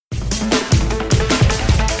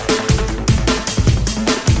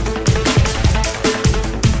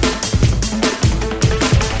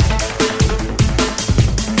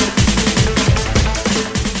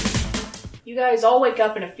all wake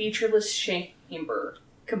up in a featureless chamber.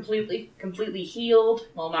 Completely healed.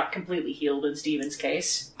 Well, not completely healed in Steven's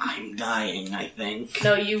case. I'm dying, I think.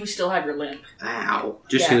 No, you still have your limp. Ow.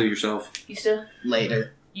 Just heal yourself. You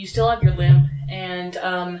still have your limp,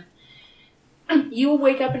 and you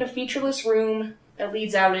wake up in a featureless room that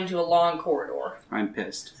leads out into a long corridor. I'm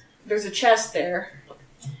pissed. There's a chest there,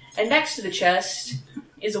 and next to the chest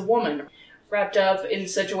is a woman wrapped up in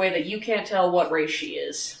such a way that you can't tell what race she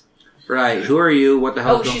is. Right, who are you? What the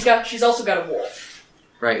hell? She's also got a wolf.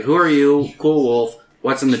 Right, who are you? Cool wolf.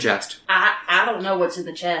 What's in the chest? I don't know what's in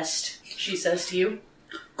the chest, she says to you.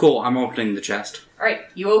 Cool, I'm opening the chest. Alright,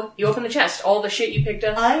 you open the chest. All the shit you picked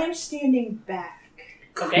up. I am standing back.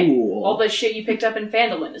 Okay. Cool. All the shit you picked up in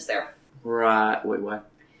Phandalin is there. Right, wait, what?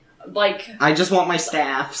 Like... I just want my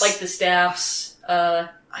staffs. Like the staffs, I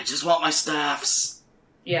just want my staffs.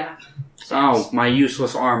 Yeah. Oh, my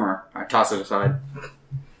useless armor. I toss it aside.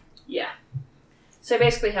 Yeah. So I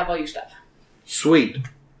basically have all your stuff. Sweet.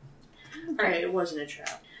 Okay, it wasn't a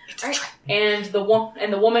trap. Alright. And the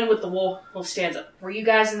woman with the wolf stands up. Were you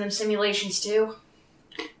guys in them simulations too?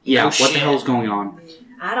 Yeah, Oh, what shit. the hell's going on?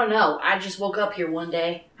 I don't know. I just woke up here one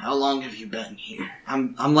day. How long have you been here?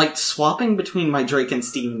 I'm like swapping between my Drake and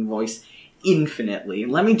Steven voice infinitely.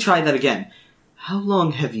 Let me try that again. How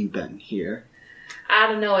long have you been here? I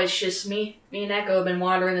don't know. It's just me. Me and Echo have been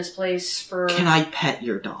wandering this place for... Can I pet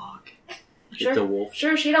your dog? Sure. The wolf.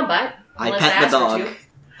 Sure, she don't bite. I Unless pet I the ask her dog. to.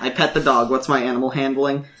 I pet the dog. What's my animal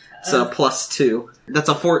handling? It's a +2. That's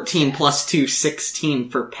a 14 + 2, 16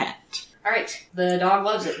 for pet. Alright. The dog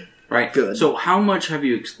loves it. Right, Good. So how much have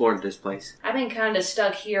you explored this place? I've been kind of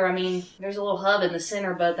stuck here. I mean, there's a little hub in the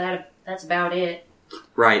center, but that's about it.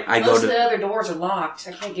 Right, Most of the other doors are locked.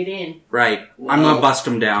 I can't get in. Right, I'm gonna bust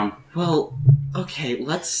them down. Well, okay,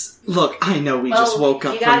 let's... Look, I know we just woke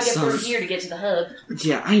up you from gotta get some... through here to get to the hub.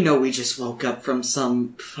 Yeah, I know we just woke up from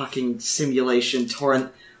some fucking simulation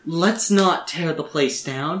torrent. Let's not tear the place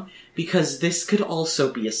down, because this could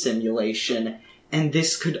also be a simulation, and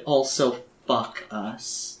this could also fuck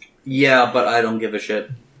us. Yeah, but I don't give a shit.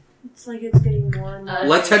 It's like it's getting more and more...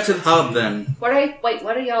 Let's head to the hub then. What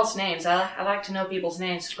are y'all's names? I like to know people's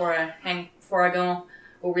names before I go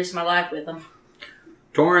risk my life with them.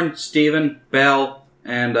 Torin, Steven, Belle,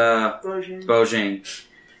 and Bojing.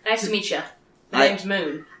 Nice to meet you. My name's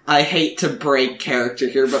Moon. I hate to break character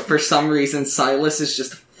here, but for some reason Silas is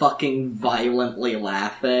just fucking violently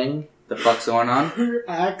laughing. The fuck's going on? Her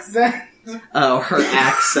accent. Oh, her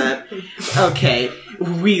accent. Okay,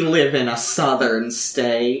 we live in a southern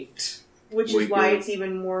state. Which We is why do. it's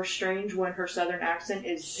even more strange when her southern accent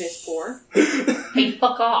is piss poor. Hey,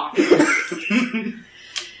 fuck off.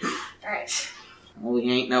 Alright.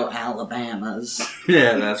 We ain't no Alabamas.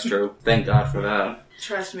 Yeah, that's true. Thank God for that.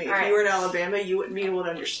 Trust me, if Alright. you were in Alabama, you wouldn't be able to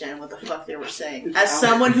understand what the fuck they were saying. As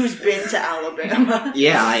someone who's been to Alabama.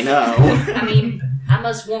 Yeah, I know. I mean, I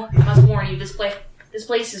must warn you, this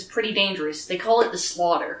place is pretty dangerous. They call it the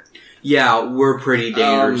Slaughter. Yeah, we're pretty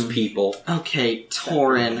dangerous people. Okay,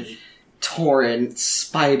 Torin,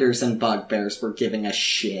 spiders and bugbears were giving a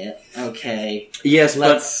shit, okay? Yes,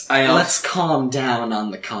 Let's but let's calm down on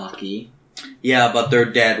the cocky. Yeah, but they're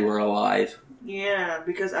dead, we're alive. Yeah,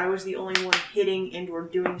 because I was the only one hitting and or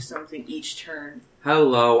doing something each turn.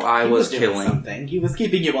 Hello, I He was doing killing. something. He was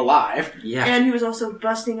keeping you alive. Yeah. And he was also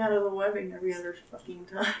busting out of the webbing every other fucking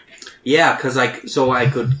time. Yeah, so I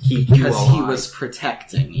could keep you Because alive. he was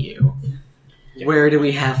protecting you. Where do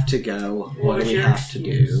we have to go? What do we have to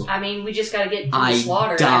do? I mean, we just gotta get to the I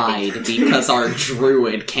Slaughter. died because our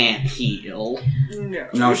druid can't heal.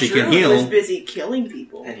 No, the she can druid heal. was busy killing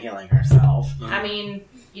people. And healing herself. I mean,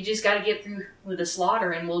 you just gotta get through with the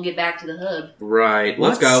Slaughter and we'll get back to the hub. Right,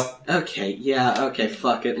 let's go. Okay, yeah, okay,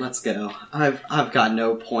 fuck it, let's go. I've got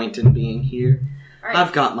no point in being here. Alright.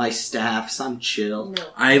 I've got my staffs, I'm chill. No.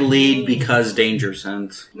 I lead because danger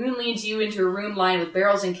sense. Moon leads you into a room lined with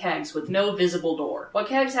barrels and kegs with no visible door. What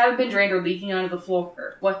kegs haven't been drained are leaking onto the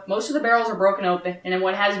floor. Most of the barrels are broken open, and then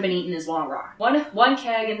what hasn't been eaten is long rot. One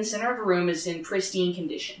keg in the center of the room is in pristine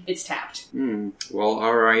condition. It's tapped. Well,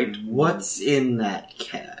 alright. What's in that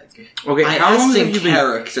keg? Okay, I how long asked have in you been...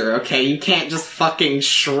 character, okay? You can't just fucking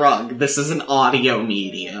shrug. This is an audio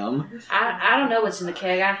medium. I don't know what's in the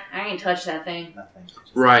keg. I ain't touched that thing. Nothing.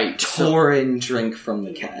 Right. So, Torin, drink from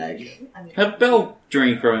the keg. have Belle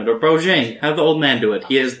drink from it, or Bojing. Have the old man do it.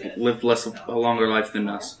 He has lived a longer life than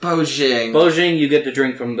us. Bojing, Bojing, you get to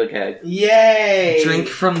drink from the keg. Yay! drink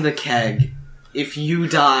from the keg. If you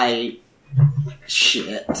die...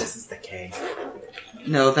 Shit. This is the K.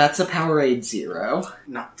 No, that's a Powerade 0.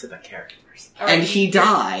 Not to the characters. All right, and he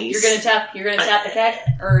dies. You're gonna tap the keg,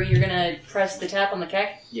 or you're gonna press the tap on the keg.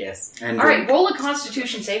 Yes. And All right, roll a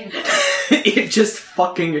Constitution saving throw. It just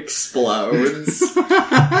fucking explodes.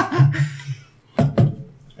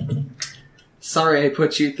 Sorry I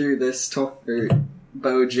put you through this,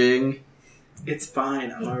 Bojing. It's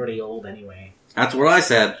fine. I'm already old anyway. That's what I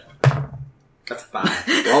said. That's fine.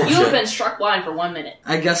 Well, You have shit. been struck blind for 1 minute.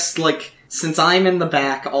 I guess, like, since I'm in the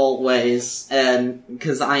back always, and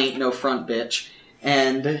because I ain't no front bitch,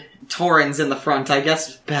 and Torin's in the front, I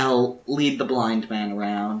guess Belle lead the blind man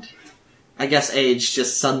around. I guess age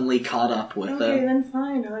just suddenly caught up with Okay, him. then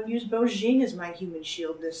fine. I'll use Bojing as my human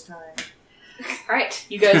shield this time. All right,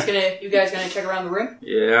 you guys gonna check around the room?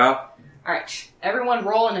 Yeah. All right, everyone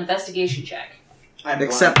roll an investigation check, I'm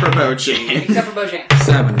Except for Bojing. except for Bojang.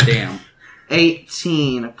 7, damn.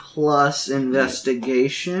 18 plus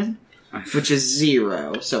investigation, which is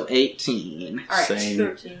 0, so 18. All right. Same.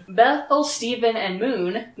 13. Bethel, Stephen, and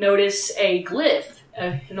Moon notice a glyph,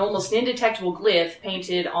 an almost indetectable glyph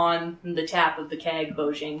painted on the tap of the keg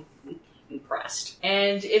Bojing pressed.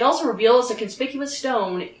 And it also reveals a conspicuous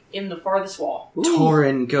stone in the farthest wall.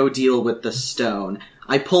 Torin, go deal with the stone.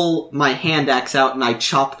 I pull my hand axe out and I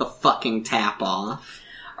chop the fucking tap off.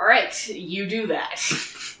 Alright, you do that.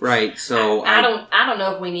 Right, so I don't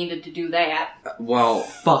know if we needed to do that. Well,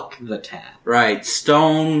 Fuck the tap. right,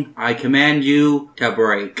 Stone, I command you to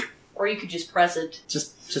break. Or you could just press it.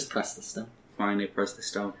 Just press the stone. Fine, I press the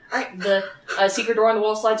stone. Alright, the secret door on the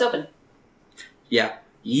wall slides open. Yeah.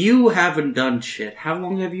 You haven't done shit. How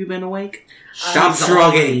long have you been awake? Stop She's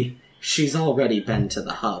shrugging. She's already been to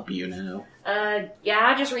the hub, you know. Yeah,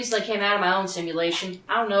 I just recently came out of my own simulation.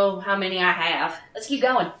 I don't know how many I have. Let's keep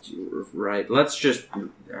going. Right, let's just...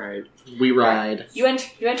 Alright. We ride. You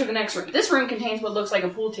enter the next room. This room contains what looks like a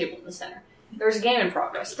pool table in the center. There's a game in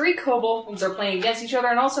progress. 3 kobolds are playing against each other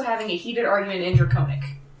and also having a heated argument in Draconic.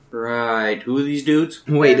 Right, who are these dudes?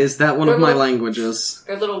 Wait, is that one of my Little- languages?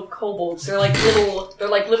 They're little kobolds. They're like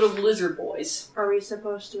little lizard boys. Are we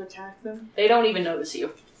supposed to attack them? They don't even notice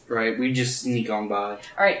you. Right, we just sneak on by.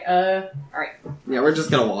 Alright, Yeah, we're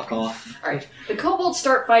just gonna walk off. alright. The kobolds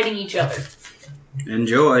start fighting each other.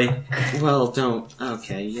 Enjoy. Well, don't.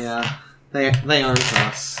 Okay, yeah. They aren't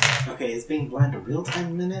us. Okay, is being blind a real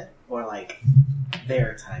time minute or like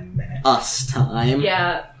their time minute? Us time.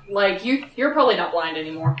 Yeah, like you're probably not blind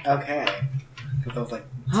anymore. Okay. Because I was like,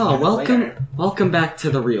 Oh, later. welcome back to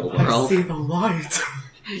the real I world. see the light.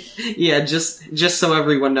 Yeah, just so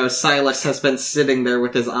everyone knows, Silas has been sitting there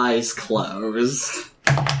with his eyes closed.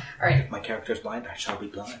 Alright, If my character's blind, I shall be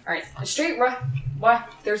blind. alright.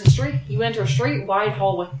 There's a straight. You enter a straight, wide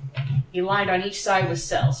hallway. You lined on each side with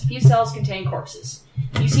cells. A few cells contain corpses.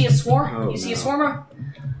 You see a swarm. Oh, you see a no. swarm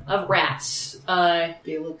of rats.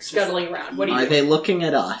 They look Scuttling around. What do you Are do? they looking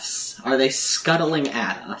at us? Are they scuttling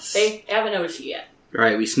at us? They haven't noticed you yet.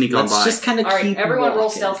 Right, we sneak on Let's by. just kind of Alright, keep everyone roll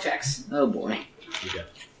walking. stealth checks. Oh boy. You go.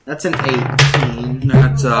 That's an 18.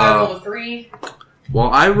 That's, I rolled a 3, well,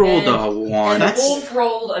 I rolled a and 1. the That's- wolf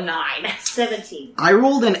rolled a 9. 17. I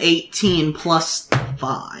rolled an 18 plus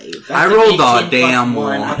 5. I rolled a 18 plus damn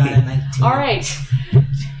 1. I one. got a 19. Alright.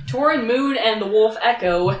 Torin, Moon, and the wolf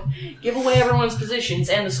Echo give away everyone's positions,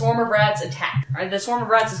 and the swarm of rats attack. Alright, the swarm of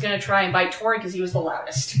rats is going to try and bite Torin because he was the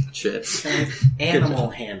loudest. Shit. Animal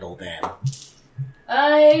handle then.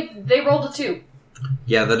 They rolled a 2.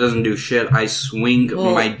 Yeah, that doesn't do shit. I swing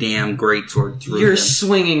Well, my damn greatsword through You're them.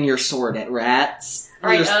 swinging your sword at rats.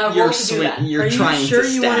 Alright, roll to do that. You're Are you trying sure to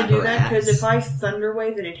you stab want to do that? Because rats. if I thunder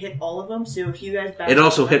wave, then it hit all of them. So if you guys back It off,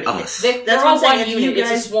 also let hit me us. They're That's all what I'm one saying. If unit. you It's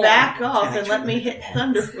a guys swarm. back off Can I and let turn me my hit hands?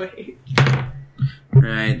 thunder wave.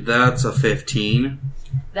 Right, that's a 15.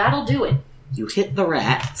 That'll do it. You hit the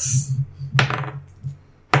rats.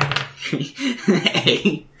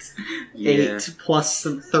 8. Yeah. 8 plus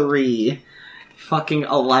 3. Fucking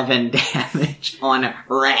 11 damage on a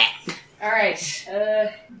rat. Alright,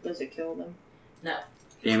 Does it kill them?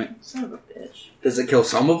 Damn it. Son of a bitch. Does it kill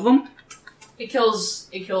some of them? it kills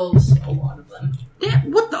a lot of them.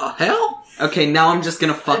 Damn, what the hell? Okay, now I'm just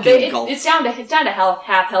gonna fucking gulp. It's down to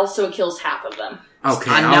half health, so it kills half of them.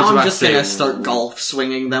 Okay, And I now was I'm about just to say- gonna start golf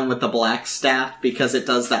swinging them with the black staff because it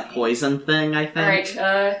does that poison thing, I think.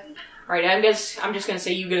 Alright, I'm just gonna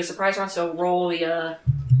say you get a surprise round, so roll the,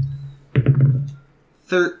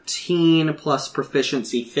 13 plus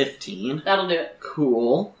proficiency 15. that'll do it.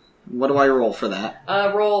 Cool. What do I roll for that?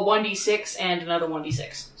 Roll 1d6 and another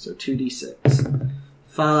 1d6. So 2d6.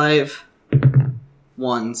 5,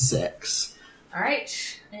 1, 6.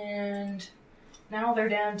 Alright, and now they're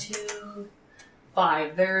down to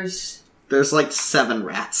 5. There's like 7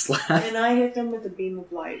 rats left. And I hit them with a beam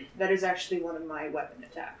of light. That is actually one of my weapon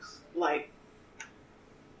attacks. Light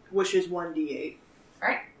which is 1d8.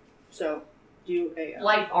 Alright. So, do a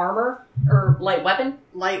Light armor? Or light weapon?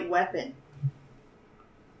 light weapon.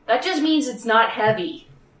 That just means it's not heavy.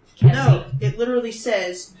 Kenzie. No, it literally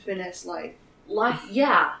says finesse light.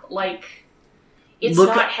 Yeah, like... It's look,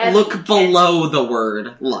 not heavy. Look Kenzie. below the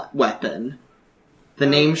word weapon. The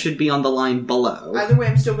name should be on the line below. Either way,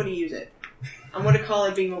 I'm still going to use it. I'm going to call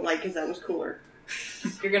it beam of light because that was cooler.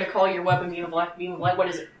 You're gonna call your weapon beam of light. What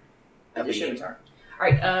is it? The scimitar.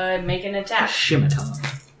 Alright, make an A attack. scimitar.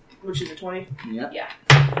 Which is a 20. Yep.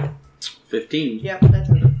 15. Yep, that's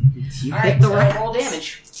it. You Alright, hit the so rats. roll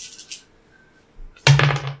damage.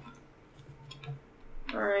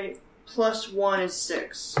 Alright, plus 1 is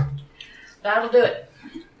 6. That'll do it.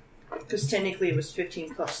 Because technically it was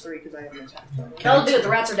 15 plus 3 because I have an attack. That'll do it. The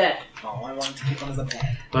rats are dead. Oh, I wanted to keep one as a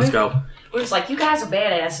pet. Let's go. We're just like, you guys are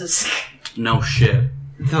badasses. No shit.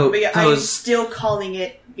 But yeah, I'm Those, still calling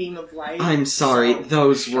it beam of light. I'm sorry, so-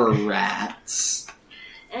 those were rats.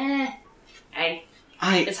 Hey,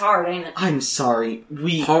 it's hard, ain't it? I'm sorry.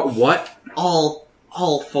 We What? all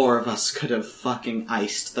 4 of us could have fucking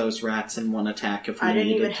iced those rats in one attack if we I didn't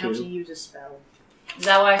needed even have to to. use a spell.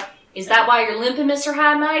 Is that why you're limping, Mr.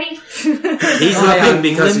 High and Mighty? He's Why limping I'm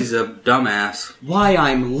because limp- he's a dumbass. Why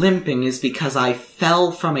I'm limping is because I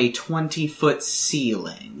fell from a 20-foot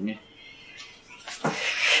ceiling.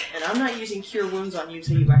 And I'm not using cure wounds on you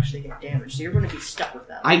until you actually get damaged, so you're going to be stuck with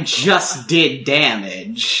that. I just did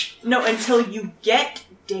damage. No, until you get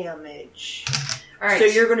damage. Alright. So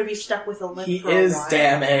you're going to be stuck with a limp He for a is while.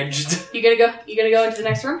 damaged. You gonna go into the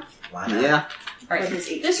next room? Why not? Yeah. Alright. But his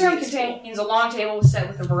HP This room is contains a long table set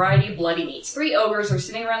with a variety of bloody meats. 3 ogres are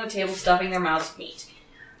sitting around the table stuffing their mouths with meat.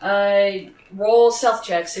 Roll stealth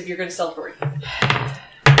checks if you're gonna stealth through.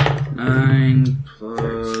 9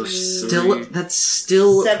 plus That's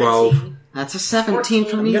still 17. 12. that's a 17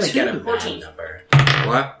 for I'm me gonna too. get a bad 14. number.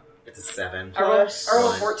 What? It's a 7. I roll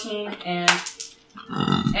Plus 14 and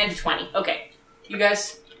 20. Okay. You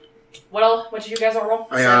guys, what did you guys all roll?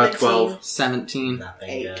 I got 12. 17. Nothing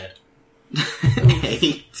 8. good.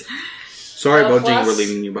 8. Sorry, Plus- Bojang, we're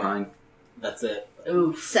leaving you behind. That's it.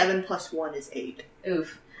 Oof. 7 plus 1 is 8.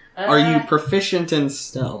 Oof. Are you proficient in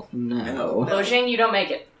stealth? No. Bojang, you don't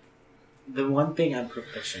make it. The one thing I'm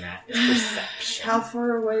proficient at is perception. How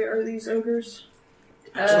far away are these ogres?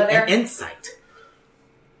 They're- And insight.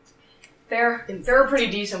 They're a pretty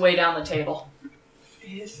decent way down the table.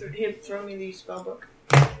 Throw me the spellbook.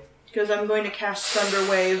 Because I'm going to cast Thunder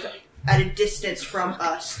Wave at a distance from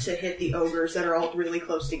us to hit the ogres that are all really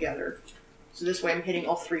close together. So this way I'm hitting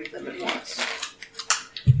all 3 of them at once.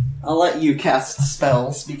 I'll let you cast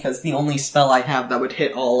spells because the only spell I have that would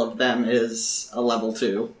hit all of them is a level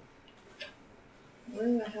 2. Where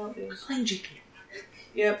the hell is...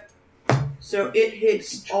 Yep. So it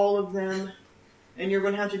hits all of them, and you're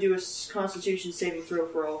going to have to do a Constitution saving throw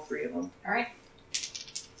for all 3 of them. Alright.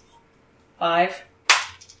 5.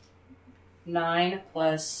 9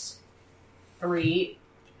 plus 3.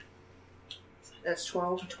 That's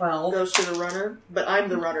 12. 12. Goes to the runner, but I'm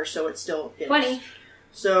the runner, so it still hits. 20.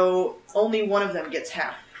 So only one of them gets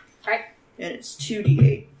half. Alright. And it's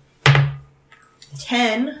 2d8.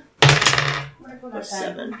 10 plus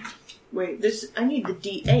 7. Wait, I need the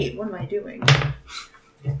d8. What am I doing?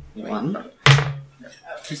 1.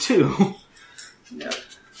 2. No.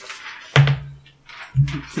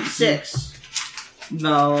 6.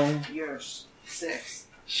 No. Yours. 6.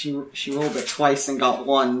 She rolled it twice and got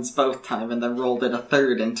 1s both time, and then rolled it a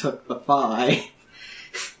third and took the 5.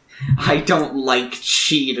 I don't like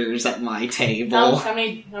cheaters at my table. How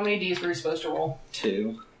many Ds were you supposed to roll?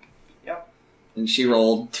 2. Yep. And she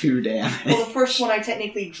rolled 2 damage. Well, the first one I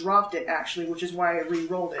technically dropped it, actually, which is why I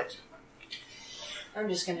re-rolled it. I'm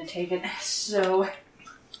just gonna take it. So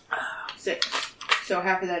 6. So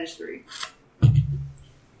half of that is 3.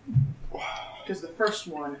 Because the first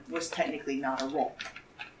one was technically not a roll.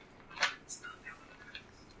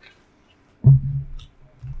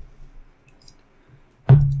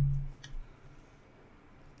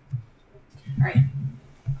 Alright.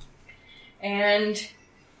 And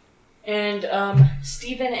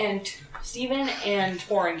Steven and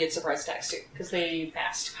Torin get surprise attacks too, because they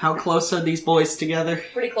passed. How close are these boys together?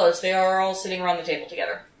 Pretty close. They are all sitting around the table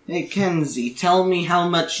together. Hey, Kenzie, tell me how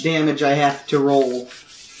much damage I have to roll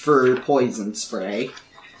for poison spray.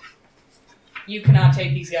 You cannot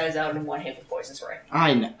take these guys out in one hit with poison spray.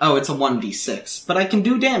 I know. Oh, it's a 1d6. But I can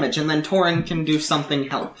do damage, and then Torin can do something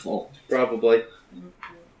helpful. Probably.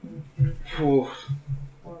 Ooh.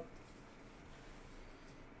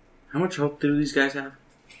 How much health do these guys have?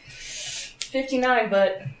 59,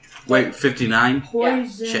 but Wait, 59?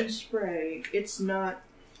 Poison Shit. spray. It's not...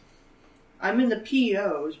 I'm in the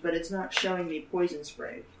POs, but it's not showing me poison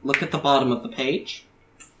spray. Look at the bottom of the page.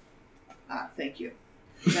 Ah, thank you.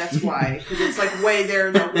 That's why, because it's like way there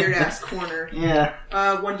in that weird ass corner. Yeah.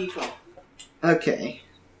 1d12. Okay.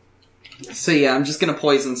 So yeah, I'm just gonna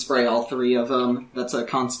poison spray all three of them. That's a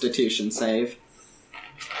Constitution save.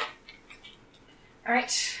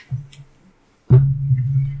 Alright.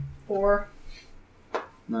 4,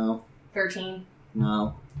 No. 13.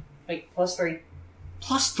 No. Wait, plus 3.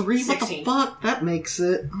 Plus 3? What the 16. fuck? That makes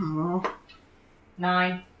it... Oh.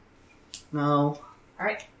 9. No.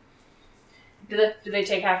 Alright. Do they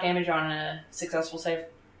take half damage on a successful save?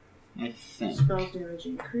 I think. Spells damage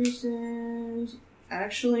increases.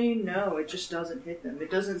 Actually, no, it just doesn't hit them. It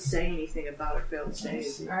doesn't say anything about a failed save.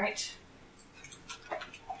 Alright.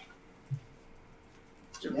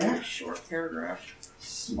 It's a very short paragraph.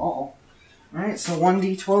 Small. Alright, so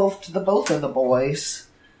 1d12 to the both of the boys.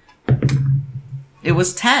 It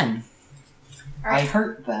was 10. I Alright.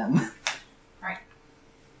 hurt them.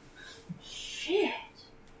 Shit.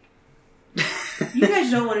 You guys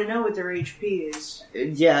don't want to know what their HP is.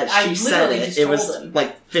 Yeah, I she said literally it. just It told was them.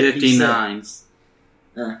 like 59.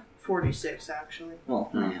 46, actually. Well,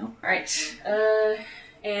 now. Alright.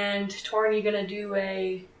 And Torin, you gonna do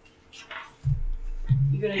a...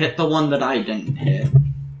 You gonna... Hit the one that I didn't hit.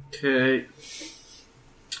 Okay.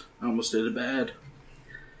 I almost did it bad.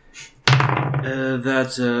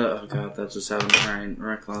 That's oh god, that's a 7. Alright,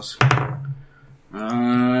 reckless.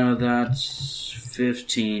 That's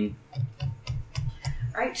 15.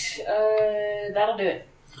 Alright, that'll do it.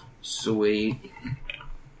 Sweet.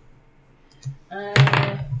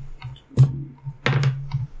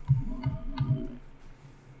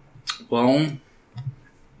 Well,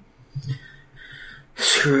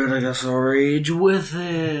 screw it, I guess I'll rage with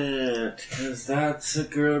it. Because that's a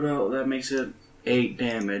good, that makes it 8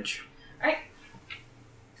 damage. Alright.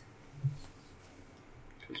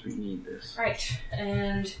 Because we need this. Alright,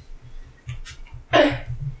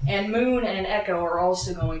 and Moon and Echo are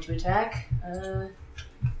also going to attack.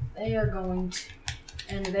 They are going to,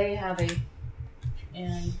 and they have a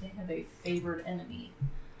favored enemy.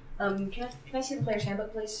 Can I see the player's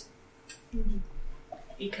handbook, please? Mm-hmm.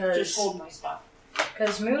 Because Just hold my spot.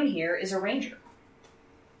 Because Moon here is a ranger.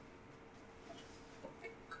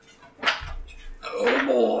 Oh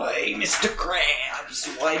boy, Mr.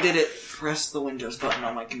 Krabs! Why did it press the Windows button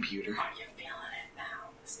on my computer? Are you feeling it now,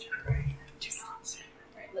 Mr. Krabs? Do not say.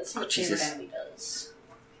 Alright, let's see Oh, what Jesus. favorite enemy does.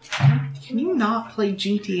 Can you not play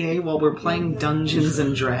GTA while we're playing Dungeons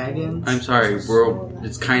and Dragons? I'm sorry,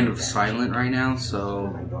 it's kind of silent right now,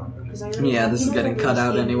 so... Yeah, this is getting cut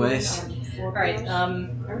out anyways. Alright, I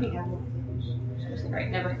already have one. Alright,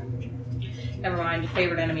 never mind. Your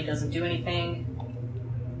favorite enemy doesn't do anything.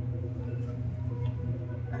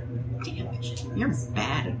 Damn it. You're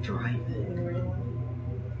bad at driving.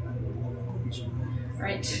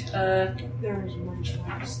 Alright, There's much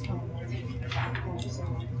less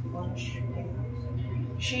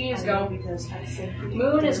she is going. because I think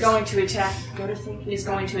Moon is going to attack. go to think Is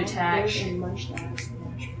going to attack.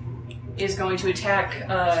 Is going to attack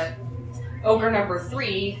Ogre number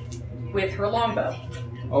 3 with her longbow.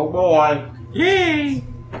 Oh boy. Yay!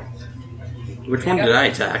 Which one did I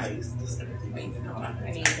attack? I mean,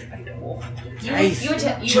 wolf.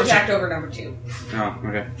 You attacked Ogre number 2. Oh,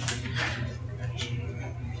 okay.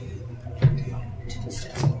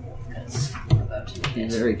 Be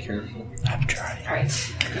very careful. I'm trying.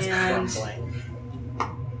 Alright, and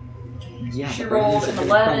Yeah, she but rolled it's an gonna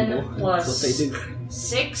 11 crumble. plus That's what they do.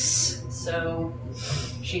 6, so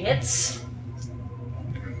she hits.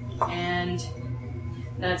 And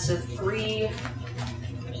that's a 3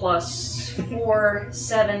 plus 4,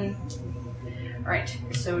 7. Alright,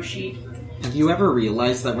 so she... Have you ever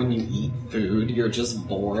realized that when you eat food, you're just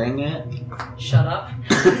boring it? Shut up.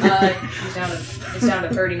 It's down to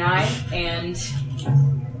 39, and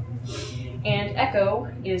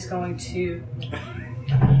Echo is going to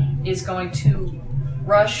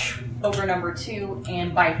rush Ogre number 2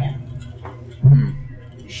 and bite him.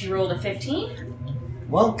 She rolled a 15.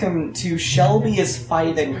 Welcome to Shelby is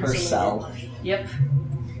fighting herself. Yep.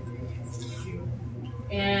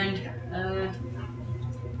 And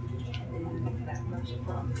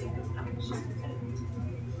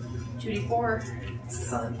 2d4.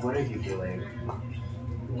 Son, what are you doing?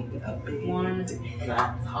 A big 1,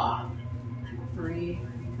 that's hot. 3.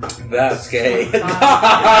 That's gay. What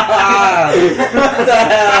the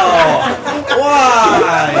hell?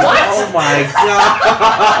 Why? What? Oh my god!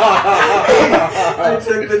 I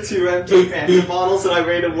took the 2 empty Phantom bottles and I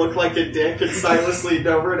made him look like a dick, and Silas leaned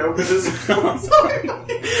over and opened his mouth. So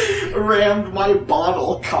I rammed my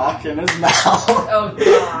bottle cock in his mouth. Oh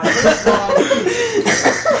god.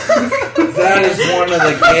 That is one of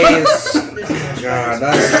the gayest. This is God,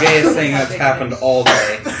 that's the gayest thing that's happened all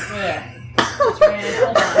day. Yeah. Hold on.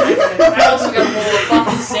 I also got to roll a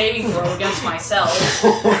fucking saving throw against myself.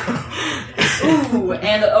 Ooh,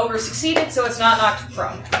 and the ogre succeeded, so it's not knocked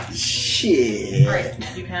prone. Shit. Alright,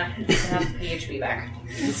 you can have the PHP back.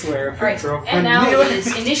 I swear, if your Alright, girlfriend and now knew it is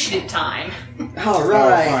initiative time. All Oh,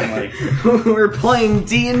 right, finally. we're playing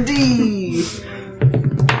D&D.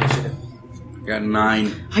 Got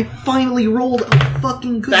 9. I finally rolled a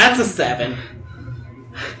fucking good. That's a 7.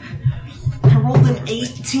 I rolled an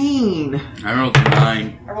 18. I rolled a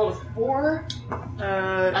 9. I rolled a 4.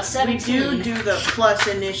 A 17. We do the plus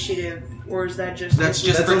initiative, or is that just... That's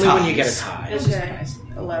just That's for only when you get a ties. tie. It's just Okay. guys.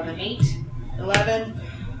 11. 8, 11.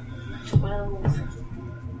 12,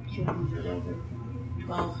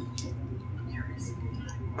 12.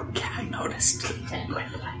 Yeah, I noticed. 10.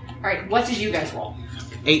 Alright, what did you guys roll?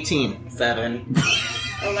 18. 7.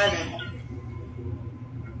 11.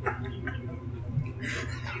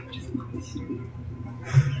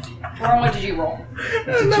 Ron, what did you roll?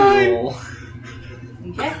 Roll.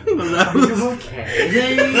 Okay. That was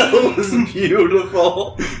Okay. That was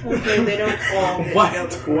beautiful. Okay, they don't fall.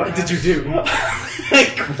 What did you do? I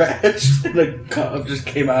crashed and a cop just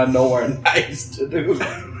came out of nowhere nice to do.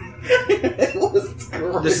 It was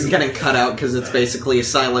great. This is getting cut out because it's basically a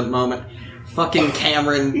silent moment. Fucking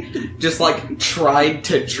Cameron just like tried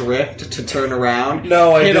to drift to turn around,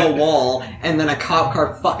 No, I hit a didn't. wall, and then a cop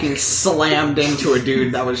car fucking slammed into a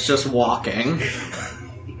dude that was just walking.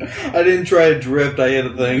 I didn't try to drift, I hit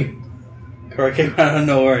a thing. Car came out of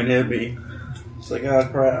nowhere and hit me. It's like, oh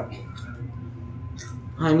crap.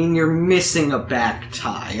 I mean, you're missing a back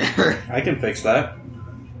tire. I can fix that.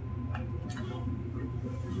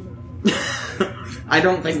 I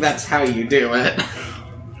don't think that's how you do it.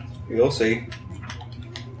 You'll see.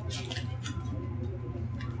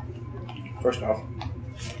 First off,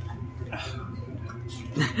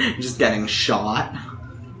 Just getting shot.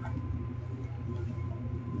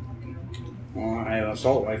 I have an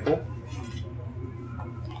assault rifle.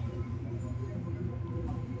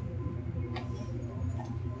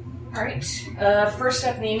 Alright. First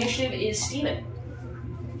up in the initiative is Steven.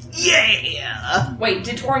 Yeah! Wait,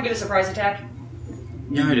 did Torin get a surprise attack?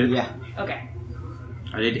 Yeah, I did. Yeah. Okay.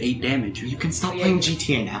 I did 8 damage. You can stop playing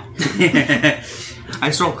GTA now. I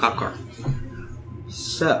stole a cop car.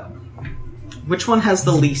 So, which one has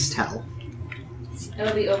the least health?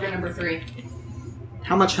 That'll be ogre number 3.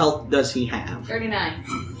 How much health does he have? 39.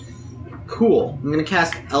 Cool. I'm gonna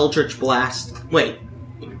cast Eldritch Blast. Wait.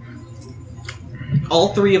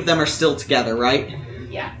 All 3 of them are still together, right?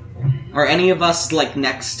 Yeah. Are any of us, like,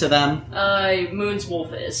 next to them? Moon's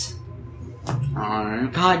wolf is.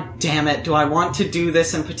 Alright. God damn it, do I want to do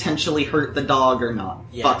this and potentially hurt the dog or not?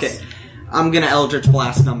 Yes. Fuck it. I'm gonna Eldritch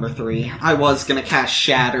Blast number 3. I was gonna cast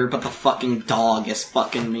Shatter, but the fucking dog is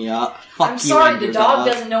fucking me up. Fuck I'm you sorry, and the your dog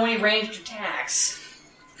doesn't know any ranged attacks.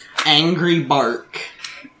 Angry Bark.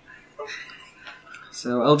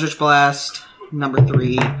 So, Eldritch Blast, number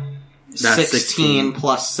 3. That's 16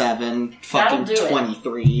 plus 7. Fucking That'll do it.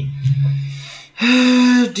 23.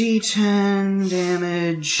 D10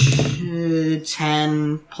 damage.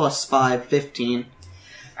 10 plus 5, 15.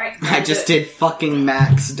 Alright. I just did fucking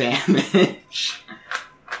max damage.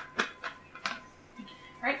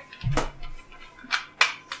 Alright.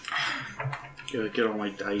 Get all my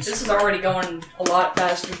dice. This is already going a lot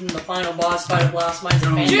faster than the final boss fight of Last Minds of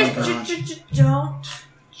Oh my Phantom. Don't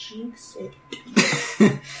jinx it.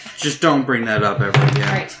 Just don't bring that up ever again.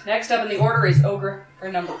 Alright, next up in the order is ogre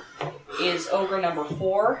number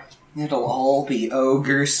 4. It'll all be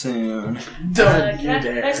ogre soon. Don't Can you I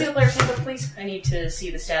dare. see the player's handbook, please? I need to see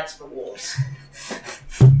the stats for wolves.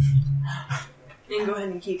 You can go ahead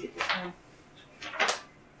and keep it this time.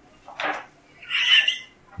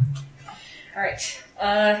 Alright.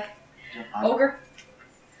 Ogre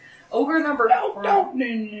number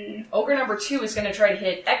Ogre number 2 is gonna try to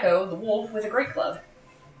hit Echo, the wolf, with a great club.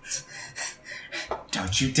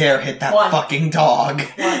 Don't you dare hit that 1. fucking dog.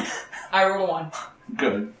 1. I rolled a 1.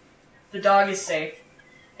 Good. The dog is safe.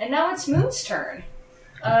 And now it's Moon's turn.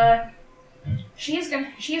 She is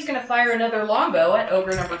gonna fire another longbow at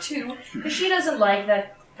Ogre number 2, because she doesn't like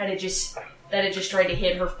that it just tried to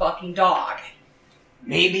hit her fucking dog.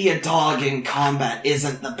 Maybe a dog in combat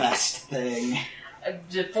isn't the best thing.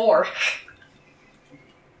 4.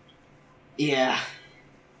 Yeah.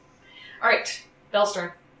 Alright, Belle's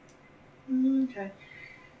turn. Okay.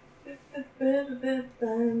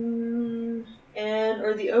 And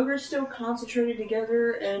are the ogres still concentrated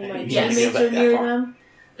together and my Yes. teammates are near them?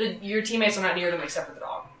 Your teammates are not near them except for the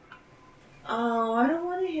dog. Oh, I don't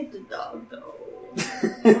want to hit the dog though.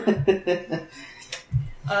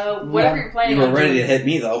 Whatever you're planning You were on ready to doing. hit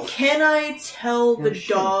me, though. Can I tell the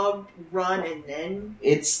sure. dog run and then?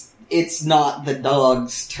 It's not the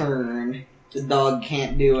dog's turn. The dog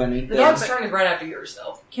can't do anything. The dog's turn is right after yours,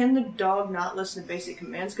 though. Can the dog not listen to basic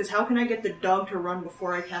commands? Because how can I get the dog to run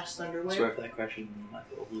before I cast Thunderwave? Sorry for that question.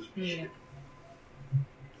 Yeah.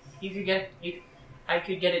 You could get. I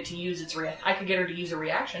could get it to use its I could get her to use a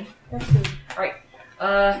reaction. That's good.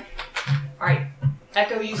 Alright.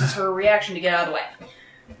 Echo uses her reaction to get out of the way.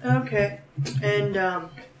 Okay. And,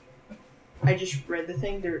 I just read the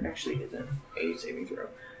thing. There actually isn't a saving throw.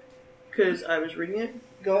 Because I was reading it.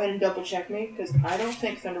 Go ahead and double check me, because I don't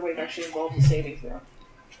think Thunderwave actually involves a saving throw.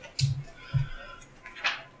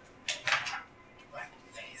 What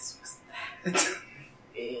face was that?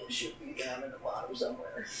 It should be down in the bottom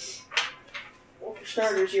somewhere. Well, for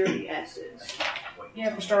starters, you're the S's.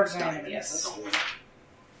 Yeah, for starters, I am yes.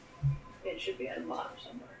 It should be at the bottom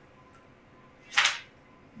somewhere.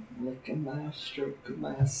 Look at my stroke of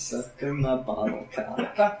my suck of my bottle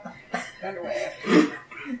cock. Underway.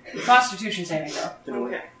 Constitution saving throw.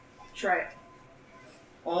 Okay. Try it.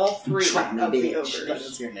 All three Try me, of the bitch. That ogres.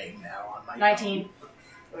 is your name now on my 19.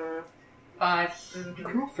 5.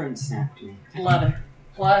 Girlfriend snapped me. 11.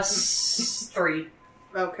 Plus 3.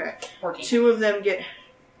 Okay. 14. 2 of them get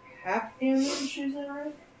half damage, is that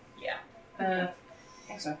right? I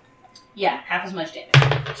think so. Yeah, half as much damage.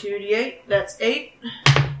 2d8, that's 8.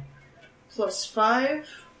 Plus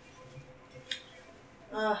 5.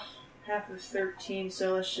 Half of 13,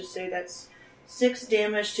 so let's just say that's 6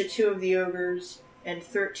 damage to 2 of the ogres, and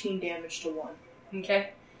 13 damage to 1. Okay.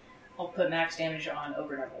 I'll put max damage on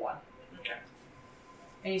ogre number 1. Okay.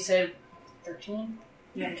 And you said 13?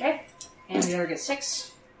 Yeah. Okay. And the other gets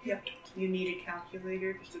 6. Yep. You need a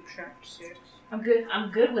calculator to subtract 6. I'm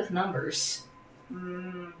good with numbers.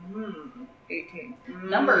 18.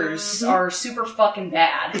 Numbers are super fucking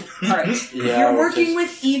bad. Alright. You're working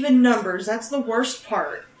with even numbers. That's the worst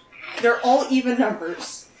part. They're all even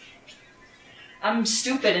numbers. I'm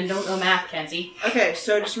stupid and don't know math, Kenzie. Okay,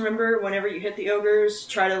 so just remember, whenever you hit the ogres,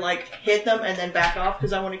 try to, hit them and then back off,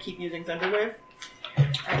 because I want to keep using Thunderwave.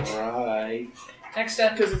 Right. Next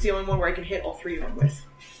up. Because it's the only one where I can hit all 3 of them with.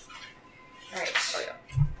 Alright. Oh,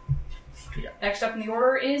 yeah. Next up in the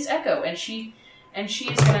order is Echo, and she's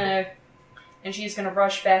gonna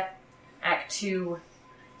rush back to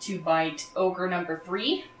bite ogre number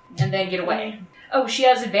 3 and then get away. Oh, she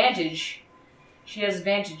has advantage. She has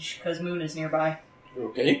advantage because Moon is nearby.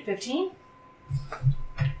 Okay. 15?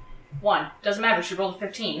 1. Doesn't matter, she rolled a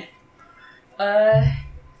 15. And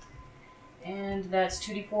that's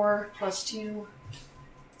 2d4 plus 2.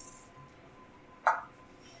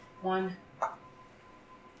 1.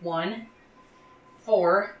 1.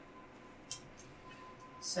 4.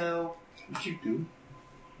 So, What'd you do?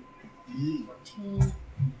 14.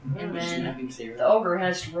 And then the ogre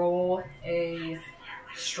has to roll a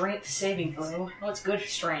strength saving throw. Oh, it's good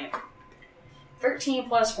strength. 13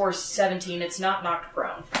 plus 4 is 17. It's not knocked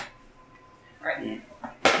prone. Alright.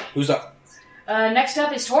 Who's up? Next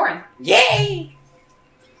up is Torin. Yay!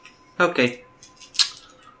 Okay.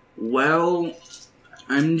 Well,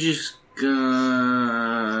 I'm just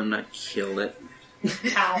gonna kill it.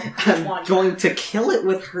 Ow. I'm One. going to kill it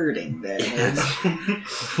with hurting, then.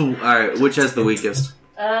 Alright, which has the weakest?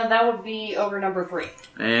 That would be ogre number 3.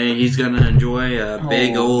 And he's gonna enjoy a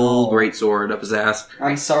big Oh, old no. greatsword up his ass.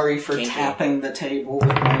 I'm sorry for Can't tapping the table with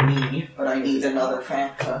my knee, but I need another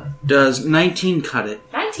Fanta. Does 19 cut it?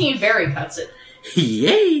 19 very cuts it.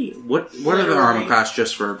 Yay! What are the Literally. armor class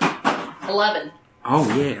just for? 11.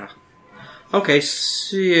 Oh yeah. Okay,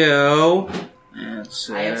 so that's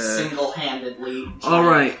I have single-handedly all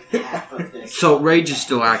right. half of this. So rage is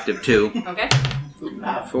still active too. Okay.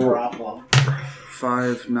 Not a Four. problem.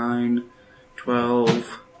 5, 9,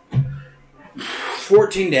 12,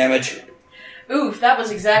 14 damage. Oof, that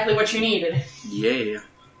was exactly what you needed. Yeah.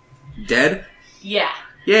 Dead? Yeah.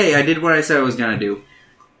 Yay! I did what I said I was gonna do.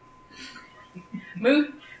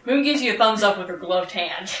 Moon gives you a thumbs up with her gloved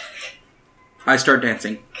hand. I start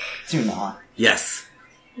dancing. Do not. Yes.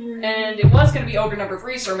 And it was going to be ogre number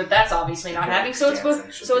 3's turn, but that's obviously not happening, so it's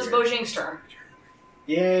Bojing's turn.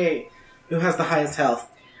 Yay! Who has the highest health?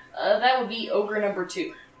 That would be ogre number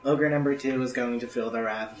 2. Ogre number 2 is going to feel the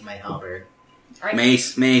wrath of my halberd. Right?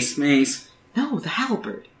 Mace. No, the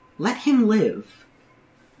halberd. Let him live.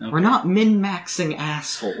 We're not min-maxing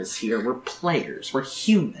assholes here. We're players. We're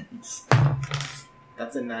humans.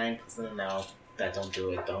 That's a 9 plus a no. That don't do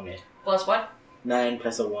it, don't it? Plus what? 9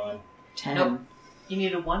 plus a 1. 10. Nope. You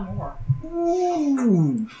needed one more. Ooh.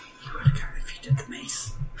 You would have got if you did the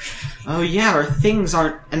mace. Oh yeah, our things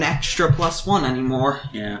aren't an extra +1 anymore.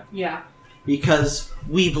 Yeah. Yeah. Because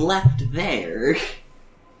we've left there.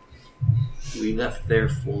 We left there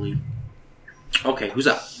fully. Okay, who's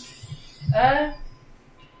up?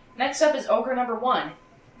 Next up is Ogre number 1.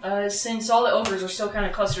 Since all the ogres are still kind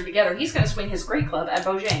of clustered together, he's going to swing his great club at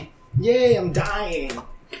Bojang. Yay, I'm dying!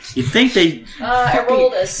 You'd think they... I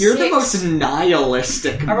rolled a 6. You're the most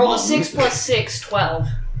nihilistic I rolled a monk. 6 plus 6, 12.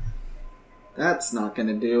 That's not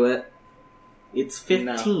gonna do it. It's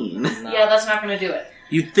 15. No. Yeah, that's not going to do it.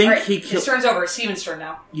 You'd think Alright, he his killed... turn's over. It's Steven's turn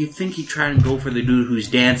now. You'd think he'd try and go for the dude who's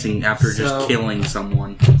dancing after So- just killing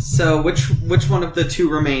someone. So, which one of the two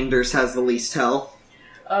remainders has the least health?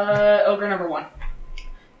 Ogre number 1.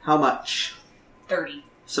 How much? 30.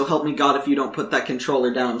 So help me God if you don't put that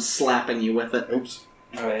controller down, I'm slapping you with it. Oops.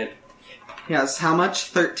 Go ahead. Yes, how much?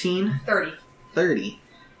 13? 30. 30.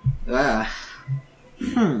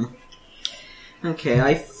 Okay,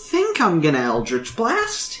 I think I'm gonna Eldritch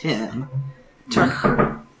Blast him.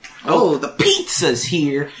 Oh, the pizza's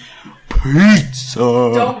here! Pizza!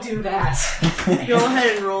 Don't do that. Go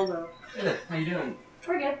ahead and roll though. How you doing?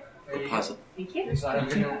 We're good. Pause it. Thank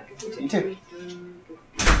you. You too.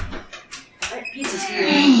 Alright, pizza's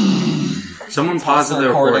here. Someone pause the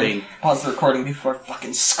recording. Pause the recording before I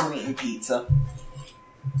fucking scream pizza.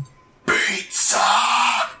 Pizza!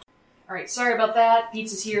 Alright, sorry about that.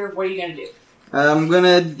 Pizza's here. What are you going to do? I'm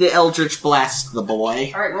gonna Eldritch Blast the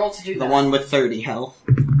boy. Alright, roll to do The that. one with 30 health.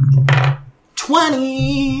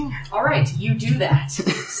 20! Alright, you do that.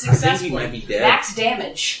 Successfully. might be dead. Max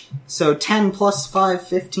damage. So 10 plus 5,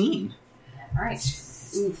 15. Alright.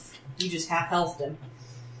 Oof. You just half-healthed him.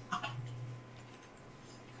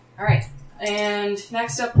 Alright. And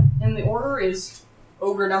next up in the order is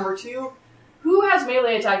Ogre number 2. Who has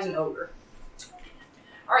melee attacked an Ogre?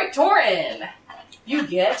 Alright, Torin! You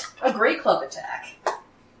get a Great Club attack.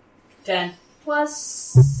 10 plus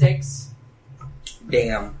 6.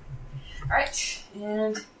 Damn. Alright,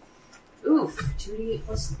 and... Oof. 2d8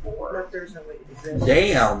 plus 4. But there's no way to do this.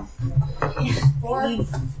 Damn. 4.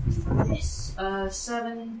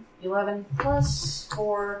 7, 11 plus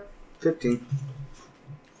 4. 15.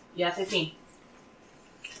 Yeah, 15.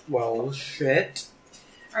 Well, shit.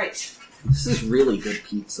 Alright. This is really good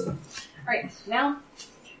pizza. Alright,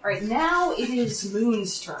 now it is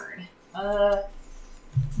Moon's turn.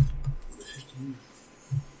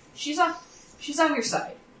 She's on your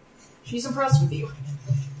side. She's impressed with you.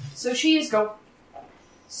 So she is going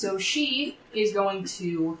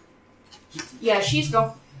to... Yeah,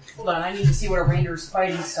 hold on, I need to see what a Ranger's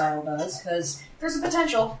fighting style does, because there's a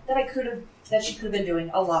potential that she could have been doing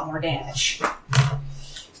a lot more damage.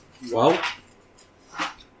 Well,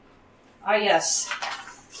 Ah, yes.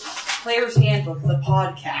 Player's Handbook, the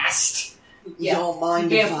podcast. Yeah. Don't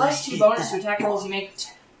mind You if get a I plus 2 hit bonus to that. attack rolls you make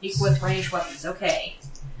equal with ranged weapons. Okay.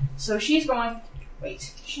 So she's going...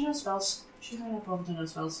 Wait. She knows spells. She's going to have to know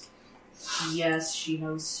spells. Yes, she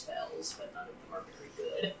knows spells, but none of them are very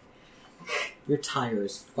good. Your tire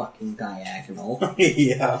is fucking diagonal.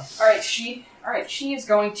 Yeah. Alright, she is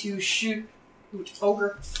going to shoot...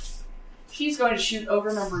 Ogre. She's going to shoot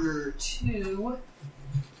Ogre number 2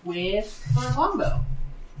 with her longbow.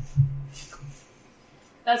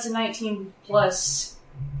 That's a 19 plus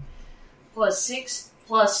 6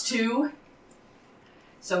 plus 2.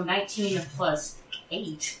 So 19 plus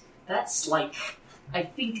 8. That's like, I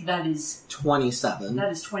think that is 27.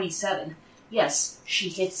 27. Yes, she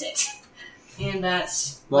hits it. And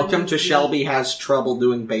that's... Welcome to 1d8. Shelby Has Trouble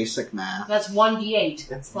Doing Basic Math. That's 1d8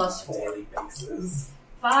 That's plus not 4. daily basis.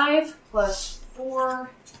 5 plus 4,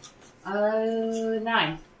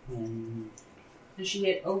 9. And she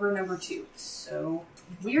hit Ogre number 2. So,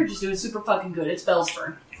 we are just doing super fucking good. It's Belle's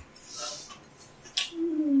turn.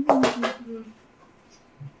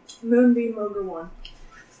 Moonbeam Ogre 1.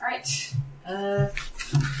 Alright.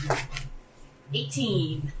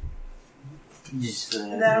 18.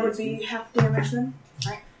 That would be half damage then.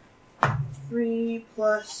 Right. 3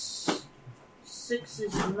 plus 6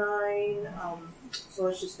 is 9. So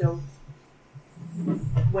let's just go.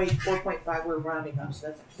 Wait, 4.5. We're rounding up, so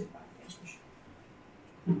that's actually 5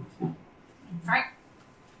 damage. Alright.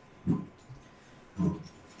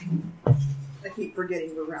 I keep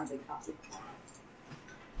forgetting we're rounding up.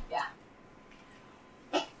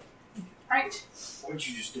 Alright. What'd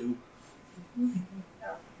you just do?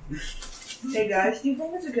 Hey guys, do you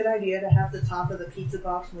think it's a good idea to have the top of the pizza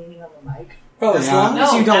box leaning on the mic? As long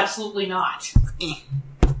as No, you don't, absolutely not.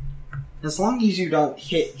 as long as you don't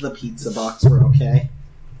hit the pizza box, we're okay.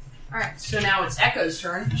 Alright, so now it's Echo's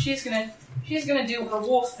turn. She's gonna do her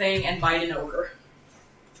wolf thing and bite an ogre.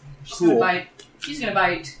 She's gonna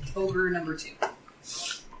bite ogre number 2.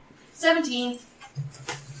 17.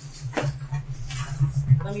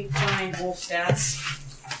 Let me find wolf stats.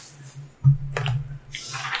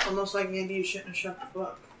 Almost like maybe you shouldn't have shut the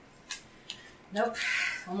book. Nope.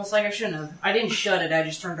 Almost like I shouldn't have. I didn't shut it, I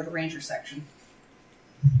just turned to the ranger section.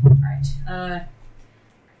 Alright,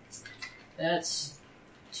 that's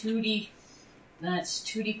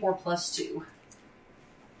 2d4 plus 2.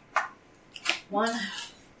 1,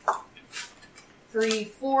 3,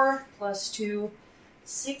 4, plus 2,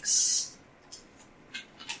 6,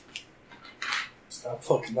 Stop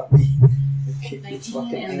fucking up me. Kick your 19,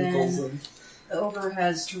 fucking and ankles then- in. the ogre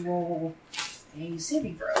has to roll a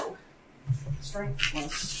saving throw. Strength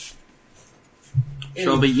plus.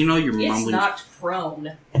 Shelby, you know your It's mumbling's knocked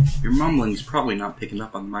prone. probably not picking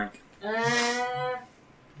up on the mic.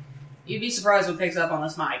 You'd be surprised what picks up on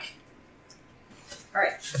this mic.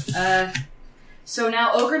 Alright. So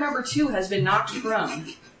now ogre number 2 has been knocked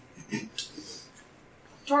prone.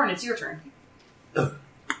 Torn, it's your turn.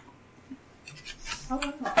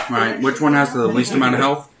 Right, which one has the least amount of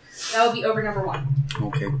health? That would be ogre number 1.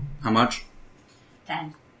 Okay. How much?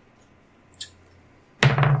 10.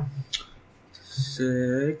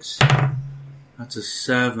 6. That's a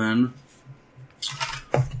 7.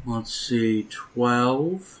 Let's see,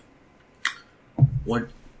 12. What?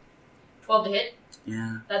 12 to hit.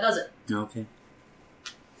 Yeah, That does it. okay.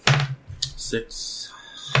 6.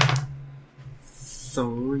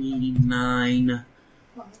 3, 9,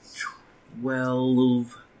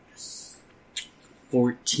 12,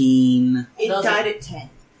 14. It Does died at 10.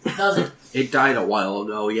 Does it. It died a while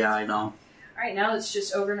ago, yeah, I know. Alright, now it's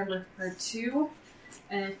just ogre number 2.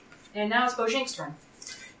 And now it's Bojink's turn.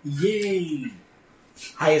 Yay!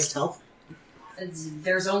 Highest health?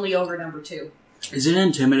 There's only ogre number 2. Is it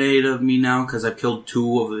intimidated of me now because I've killed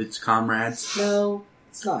 2 of its comrades? No,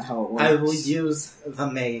 it's not how it works. I will use the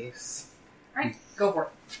mace. Alright, go for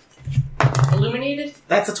it. Illuminated?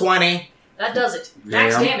 That's a 20. That does it.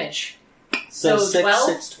 Max Yeah. damage. So So 6, 12?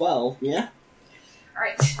 6, 12, yeah?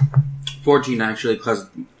 Alright. 14 actually, because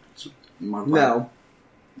No.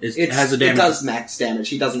 it has a damage. It does max damage.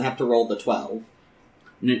 He doesn't have to roll the 12.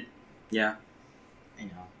 Yeah. I know,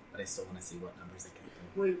 but I still want to see what numbers I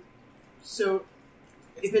can Wait, so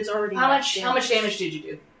if it's already How max much damage did you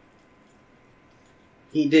do?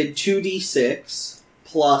 He did 2d6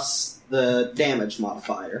 plus the damage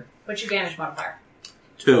modifier. What's your damage modifier?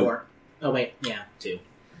 2. 4. Oh, wait, yeah, 2.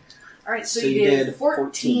 Alright, so, So you you did did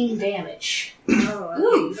 14 damage. Oh, okay,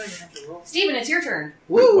 Ooh. you don't even have to roll. Steven, it's your turn.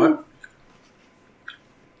 Woo! What?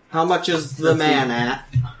 How much is the man at?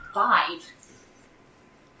 5.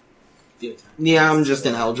 Yeah, I'm just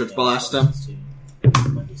gonna Eldritch Blast him.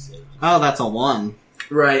 Oh, that's a 1.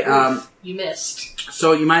 Right, You missed.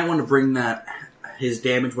 so you might want to bring that, his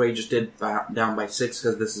damage what he just did down by 6,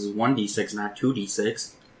 because this is 1d6, not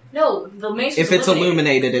 2d6. No, the mace was If it's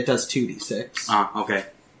illuminated. illuminated, it does 2d6. Ah, okay.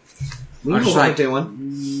 We I know was what we're like-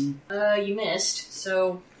 doing. You missed.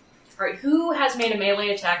 So, alright, who has made a melee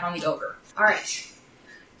attack on the ogre? Alright.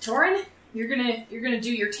 Torin, you're gonna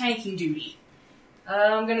do your tanking duty.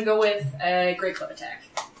 I'm gonna go with a Great Club attack.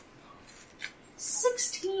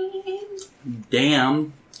 16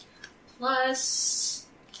 Damn. plus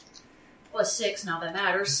 6, now that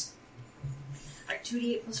matters. Alright,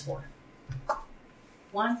 2d8 plus 4.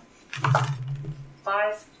 1,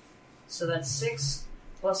 5, so that's 6,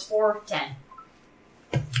 plus 4, 10.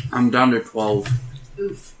 I'm down to 12.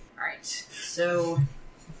 Oof. Alright, so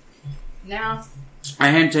now, I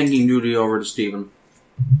hand tanking duty over to Steven.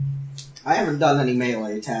 I haven't done any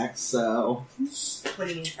melee attacks, so... what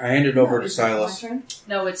do you mean? I hand it over No, to is it my Silas. turn?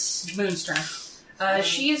 No, it's Moon's turn.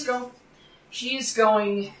 She is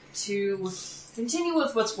going to continue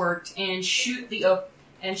with what's worked and shoot the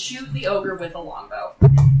ogre with a longbow.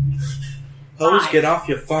 Hose, 5. get off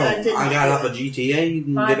your phone. That didn't I got do off of GTA, you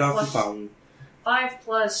can 5 get off plus- your phone. 5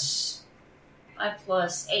 plus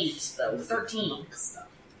 8, though 13.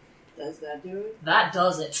 Does that do it? That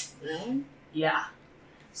does it. No? Yeah.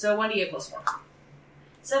 So 1d8 plus 4.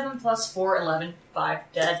 7 plus 4, 11. 5.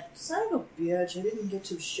 Dead. Son of a bitch, I didn't get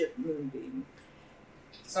to ship Moonbeam.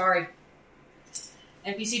 Sorry.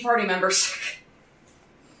 NPC party members.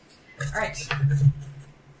 Alright.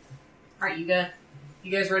 Alright,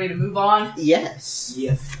 you guys ready to move on? Yes.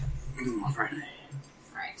 Yep. Alright.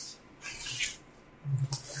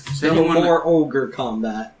 Does No anyone, more ogre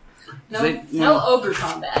combat. No ogre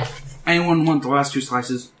combat. Anyone want the last 2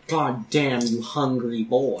 slices? God damn, you hungry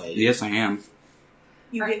boy. Yes, I am.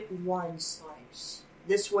 You get 1 slice.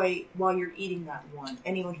 This way, while you're eating that one,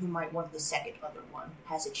 anyone who might want the second other one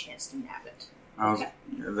has a chance to nab it.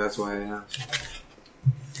 That's why I asked.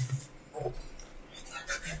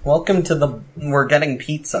 Welcome to the We're Getting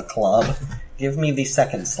Pizza Club. Give me the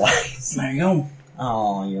second slice. There you go.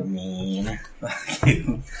 Oh, you're mean.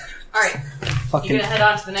 Alright, Fucking you gonna head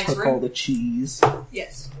on to the next took all room? the cheese.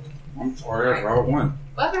 Yes. I'm sorry, I brought 1.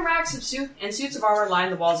 Weapon racks of and suits of armor line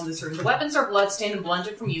the walls of this room. The weapons are bloodstained and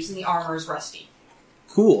blunted from use, and the armor is rusty.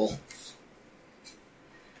 Cool.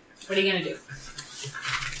 What are you gonna do?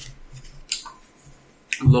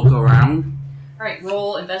 Look around. Alright,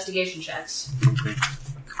 roll investigation checks. Okay.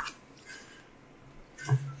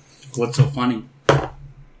 What's so funny?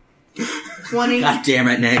 20. God damn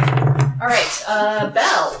it, Nick. Alright,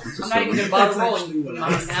 Belle. I'm not even gonna bother rolling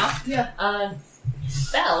mine now. Yeah.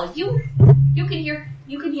 Belle, you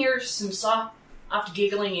can hear some soft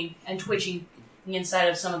giggling and twitching inside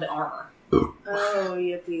of some of the armor. Oh,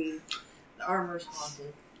 yippee. The armor's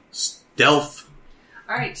haunted. Stealth.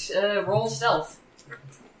 Alright, roll stealth.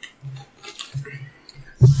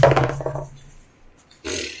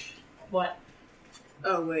 What?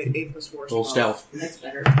 Oh, wait, 8 plus 4. Roll stealth. That's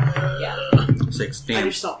better. Yeah. 16. I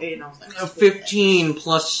just saw 8 and I was like, 15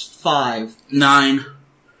 plus 5. 9.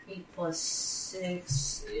 8 plus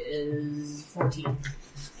 6 is 14.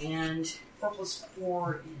 And 4 plus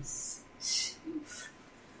 4 is 2.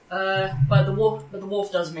 But the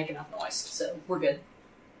wolf doesn't make enough noise, so we're good.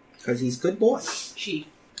 Because he's good boy. She.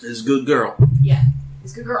 This is a good girl. Yeah.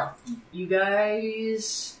 It's a good girl. You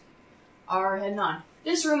guys are heading on.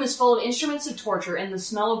 This room is full of instruments of torture, and the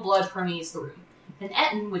smell of blood permeates the room. An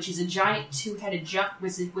Etten, which is a two-headed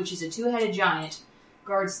giant,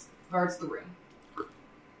 guards the room.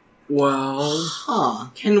 Well,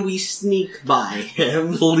 Can we sneak by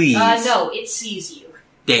him? please. No, it sees you.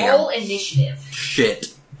 Damn. Roll initiative.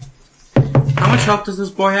 Shit. How much health does this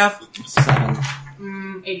boy have? 7.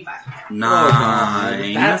 85.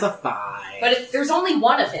 9. That's a 5. But there's only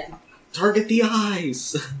one of him. Target the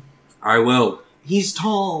eyes. I will. He's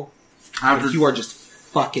tall. After You are just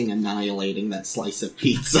fucking annihilating that slice of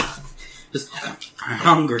pizza. Just I'm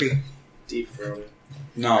hungry. Deep throat.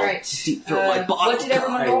 No. Alright. deep throat my bottle. What did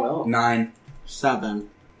everyone I roll? will. 9. 7.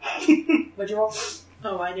 What'd you roll?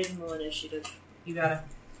 oh, I didn't roll initiative. You got it.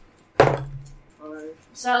 5.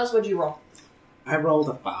 Silas, what'd you roll? I rolled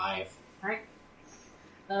a 5.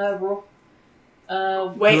 Roll.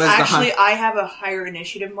 Wait, Who has the actually, I have a higher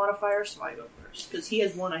initiative modifier, so I go first. Because he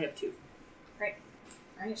has 1, I have 2.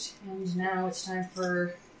 Right, and now it's time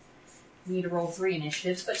for me to roll 3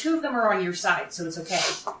 initiatives, but 2 of them are on your side, so it's okay.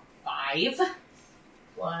 5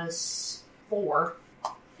 plus 4,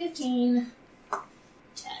 15,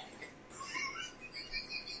 10.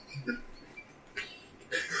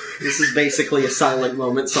 This is basically a silent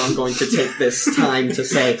moment, so I'm going to take this time to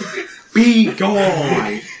say, be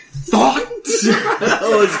gone! Thoughts? That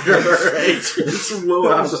was great.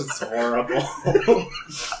 That was just horrible.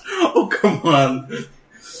 Oh, come on.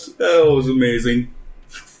 That was amazing.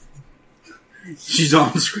 She's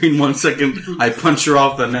on screen 1 second. I punch her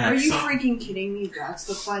off the Are next. you freaking kidding me? That's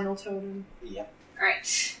the final totem? Yep.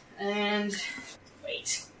 Alright, and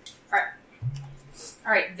wait.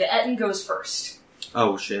 Alright, the Etten goes first.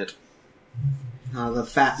 Oh, shit. The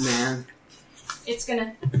fat man. It's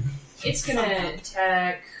gonna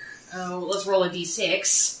attack. Oh, let's roll a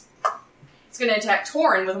d6. It's gonna attack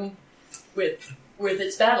Torin with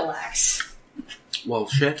its battle axe. Well,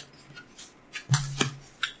 shit.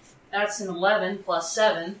 That's an 11 plus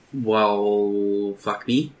 7. Well, fuck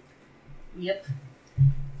me. Yep.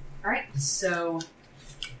 Alright, so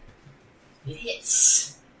it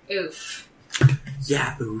hits. Oof.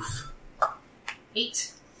 Yeah, oof.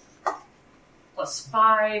 8 plus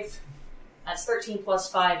 5. That's 13 plus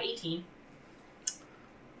 5, 18.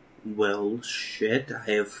 Well, shit.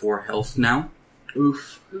 I have 4 health now.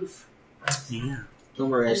 Oof. Oof. Yeah. Don't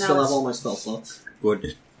worry, I And still now have all my spell slots.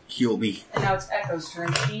 Good. Heal me. And now it's Echo's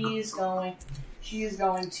turn. She's gonna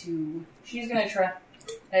try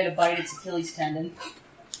to bite its Achilles tendon.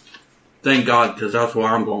 Thank God, because that's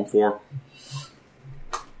what I'm going for.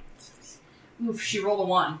 Oof, she rolled a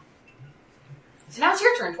 1. So now it's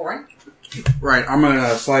your turn, Torin. Right, I'm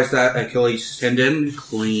gonna slice that Achilles tendon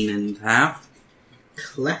clean in half.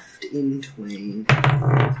 Cleft in twain.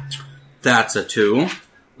 That's a 2.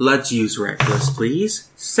 Let's use Reckless, please.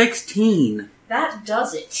 16. That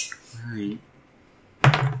does it. Right.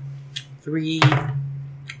 3.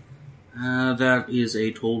 That is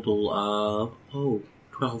a total of,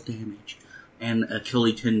 12 damage. and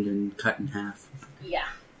Achilles tendon cut in half. Yeah.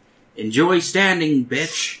 Enjoy standing,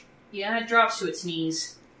 bitch. Yeah, it drops to its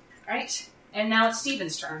knees. Alright. And now it's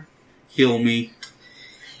Steven's turn. Heal me.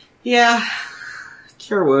 Yeah.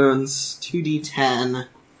 Cure wounds. 2d10.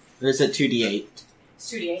 Or is it 2d8?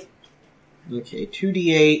 It's 2d8. Okay,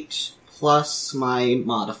 2d8 plus my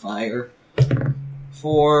modifier.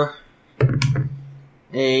 4,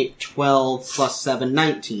 8, 12, plus 7,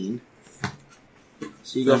 19.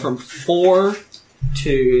 So you go from 4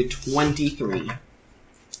 to 23.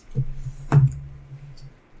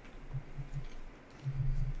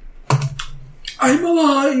 I'm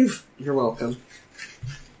alive! You're welcome.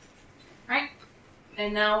 Alright.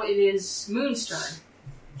 And now it is Moon's turn.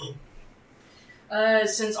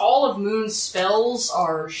 Since all of Moon's spells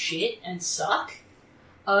are shit and suck,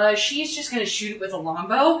 she's just gonna shoot it with a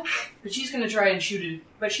longbow, but she's gonna try and shoot it,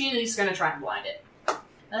 but she's gonna try and blind it.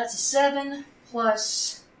 That's a 7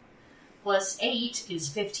 plus 8 is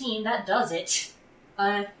 15, that does it.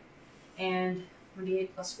 And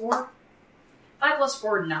 28 plus 4? 5 plus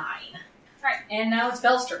 4, 9. Alright, and now it's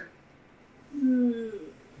Belle's turn.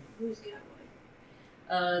 Who's got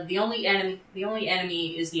what? The only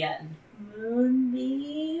enemy is the Etten.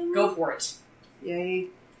 Moonbeam? Go for it. Yeah,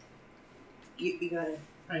 you got it.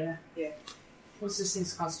 Oh, yeah? Yeah. What's this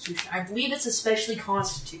thing's constitution? I believe it's especially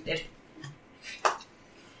constituted.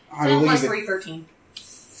 I 10 plus believe it. 3, 13.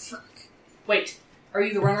 Fuck. Wait, are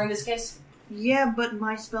you the runner in this case? Yeah, but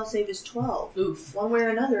my spell save is 12. Oof. One way or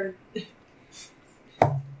another.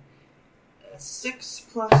 6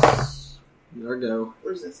 plus... There we go.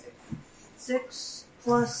 What does that say? 6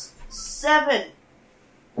 plus 7,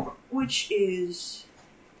 which is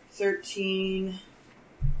 13.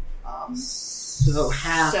 So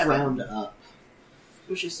half 7, round up.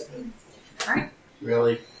 which is 7. Alright,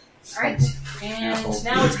 Really? alright. And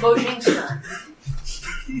now it's Bojang's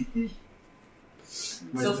turn.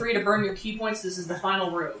 Feel free to burn your key points, this is the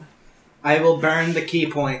final room. I will burn the key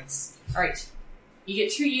points. Alright. You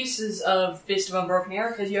get 2 uses of Fist of Unbroken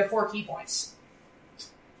Air because you have 4 key points.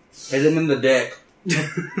 Hit him in the dick.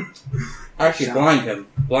 Actually, blind him.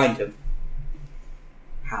 Blind him.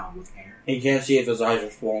 How with air? He can't see if his eyes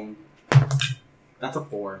are swollen. That's a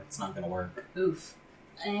 4. It's not gonna work. Oof.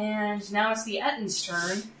 And now it's the Etten's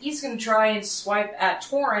turn. He's going to try and swipe at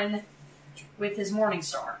Torin with his Morning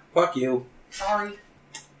Star. Fuck you. Sorry.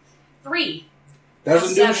 3. Doesn't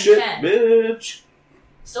do 7, shit, 10. bitch.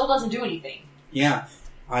 Still doesn't do anything. Yeah.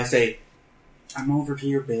 I say, I'm over to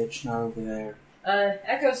your bitch, not over there.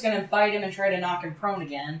 Echo's going to bite him and try to knock him prone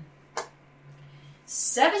again.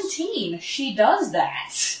 17. She does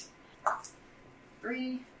that.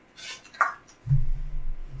 3.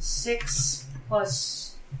 6 plus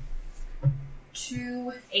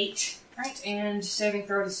 2, 8. Right, and saving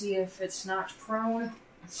throw to see if it's knocked prone.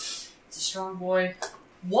 It's a strong boy.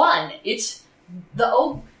 1. It's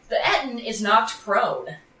the Etten is knocked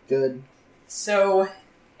prone. Good. So,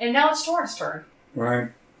 and now it's Torin's turn. Right.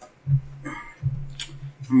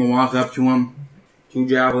 I'm gonna walk up to him, 2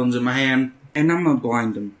 javelins in my hand, and I'm gonna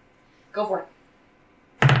blind him. Go for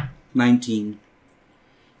it. 19.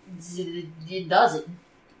 It does it.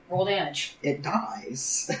 Roll damage. It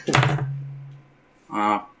dies.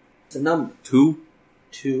 It's a number. 2.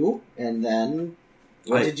 2, and then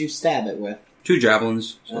what Wait. did you stab it with? 2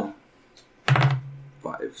 javelins, so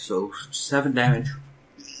 5, so 7 damage.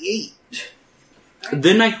 8.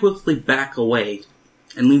 Then I quickly back away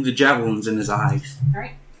and leave the javelins in his eyes.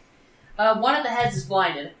 Alright. One of the heads is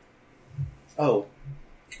blinded. Oh.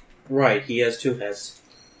 Right, he has 2 heads.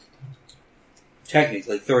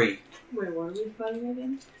 Technically, 3. Wait, what are we fighting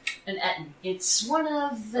again? An Etten. It's one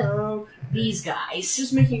of Okay. these guys.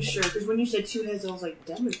 Just making sure, because when you said 2 heads, I was like,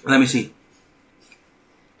 damage. Let me see.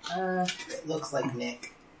 It looks like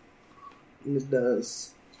Nick. It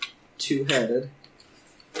does. 2-headed.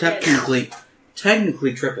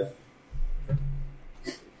 Technically triple.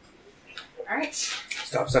 Alright.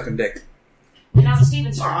 Stop sucking dick. And now it's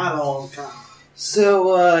Steven's turn. Bottle.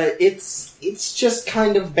 So, it's just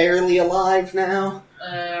kind of barely alive now.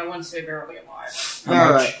 I wouldn't say barely alive. How much?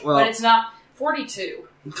 Alright, But well, it's not 42.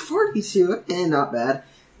 42, not bad.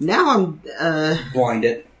 Now Blind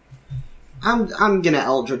it. I'm gonna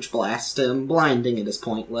Eldritch Blast him. Blinding it is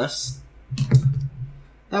pointless.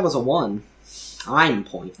 That was a 1. I'm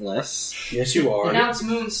pointless. Yes, you And are. now it's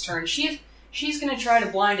Moon's turn. She's gonna try to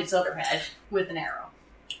blind its other head with an arrow.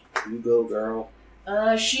 You go, girl.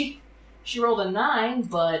 She rolled a 9,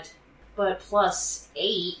 but plus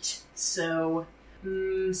 8, so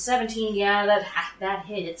 17. Yeah, that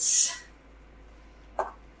hits.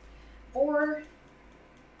 4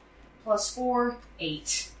 plus 4,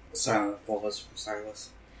 8. Silent Wallace from Silas.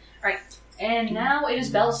 And now it is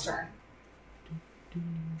Belle's turn.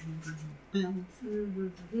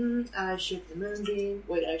 I shift the moonbeam.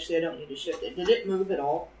 Wait, actually, I don't need to shift it. Did it move at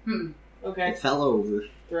all? Okay. It fell over.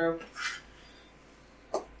 Throw.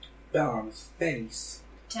 Bell on his face.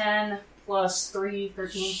 10 plus 3,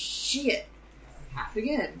 13. Shit. Half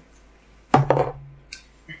again.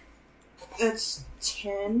 That's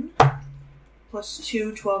 10 plus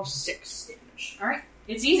 2, 12, 6 damage. Alright.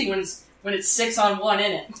 It's easy when it's 6 on 1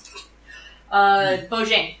 in it.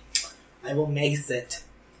 Bojang. I will mace it.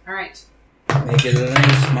 Alright. Make it an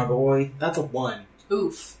ace, my boy. That's a 1.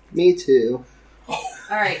 Oof. Me too.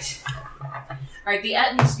 Alright. Alright, the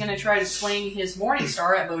Ettin's gonna try to swing his Morning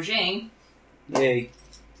Star at Bojang. Yay.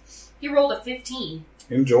 He rolled a 15.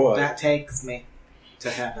 Enjoy. That takes me to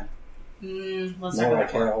heaven. Let's More not like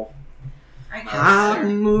go for it. hell. Alright,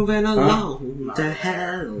 I'm moving along to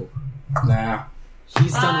hell. Nah.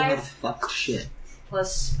 He's done a lot 5. of fucked shit.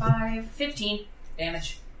 plus 5, 15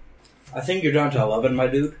 damage. I think you're down to 11, my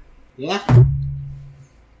dude. Yeah.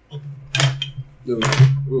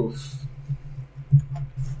 Oof.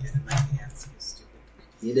 Get in my hands, you stupid.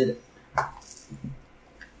 You did it.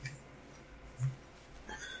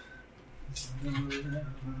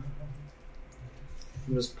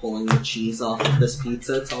 I'm just pulling the cheese off of this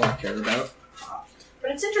pizza. It's all I care about.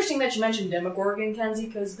 But it's interesting that you mentioned Demogorgon, Kenzie,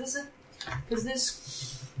 because the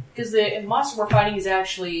monster we're fighting is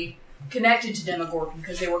actually connected to Demogorgon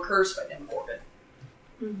because they were cursed by Demogorgon.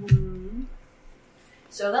 Mm-hmm.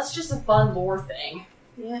 So that's just a fun lore thing.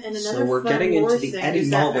 Yeah, and another So we're fun getting lore into the thing is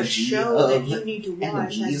that a etymology show that of you need to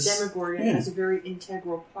watch enemies. has Demogorgon as a very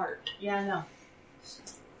integral part. Yeah, I know. So,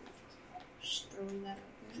 just throwing that out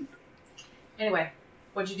there. Anyway,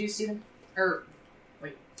 what'd you do, Steven? Wait.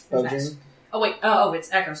 who's Bojang? next? Oh wait. Oh,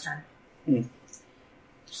 it's Echo's turn. Hmm.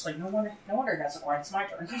 Just like no wonder it got so quiet. It's my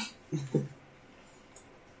turn. Are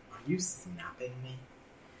you snapping me?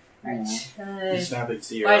 Alright. You snap it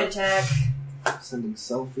to your Bite attack. Sending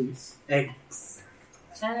selfies. Eggs.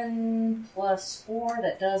 10 plus 4,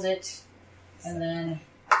 that does it. And then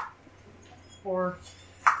 4,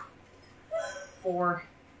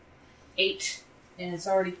 8. And it's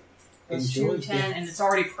already plus 2, Enjoy 10, and it's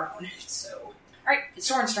already prone. So, alright, it's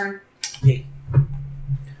Soren's turn.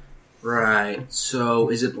 Right. So,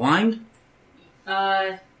 is it blind?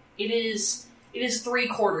 It is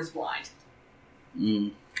 3/4 blind.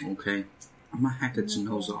 Okay. I'm gonna hack its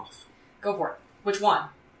nose off. Go for it. Which one?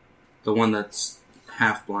 The one that's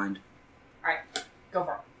half blind. Go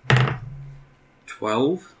for it.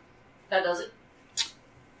 12? That does it.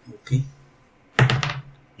 Okay.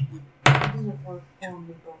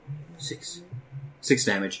 6. 6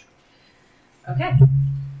 damage. Okay.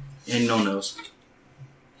 And no nose.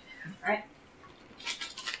 Alright.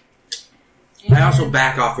 I also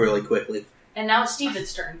back off really quickly. And now it's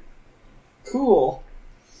Steven's turn. Cool.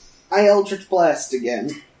 I Eldritch Blast again.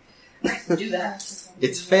 Do that.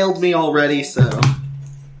 It's failed me already, so...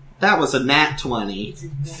 That was a nat 20.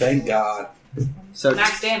 Thank God. So,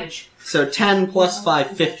 Max damage. so 10 plus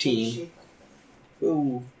 5, 15.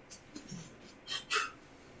 Ooh.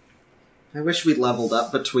 I wish we leveled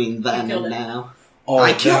up between then killed and it. now. Oh,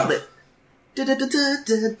 I killed yeah.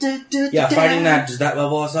 it! Yeah, fighting that, does that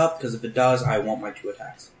level us up? Because if it does, I want my 2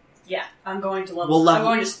 attacks. Yeah, I'm going to level. We'll level-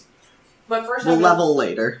 I'm going to. But first, We'll level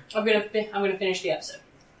later. I'm gonna finish the episode.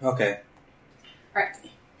 Okay. Alright.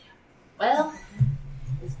 Well,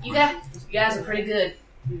 you guys are pretty good.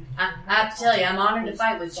 I have to tell you, I'm honored to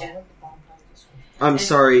fight with you. I'm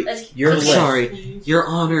sorry. You're I'm lit. sorry. You're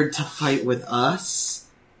honored to fight with us?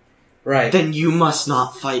 Right. Then you must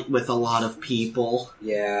not fight with a lot of people.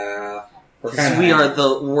 Yeah. We're 'Cause kind of. we are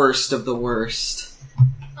the worst of the worst.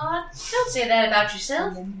 Don't say that about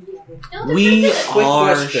yourself. No, they're We pretty good. Quick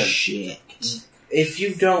are question. shit. If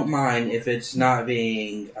you don't mind, if it's not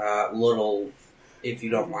being little, if you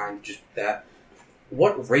don't mind, just that.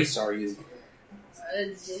 What race are you?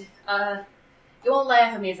 You won't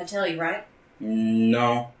laugh at me if I tell you, right?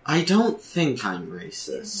 No. I don't think I'm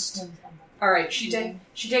racist. Alright, she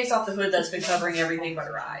takes off the hood that's been covering everything but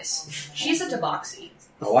her eyes. She's a tabaxi.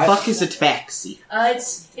 The What? fuck is a tabaxi?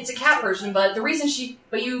 It's a cat person, but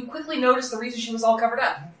you quickly notice the reason she was all covered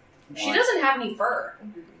up. She What? doesn't have any fur.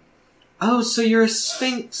 Oh, so you're a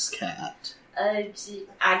Sphinx cat. I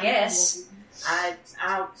guess. I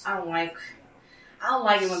don't like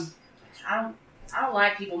it when I don't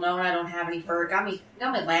like people knowing I don't have any fur. It got me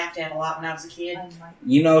laughed at a lot when I was a kid.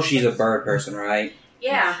 You know she's a bird person, right?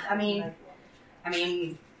 Yeah, I mean,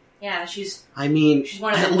 yeah, she's I mean, She's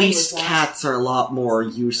one of at the least wingless ones. cats are a lot more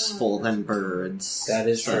useful than birds. That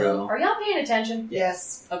is So- true. Are y'all paying attention?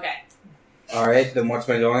 Yes. Okay. Alright, then what's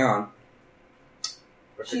been going on?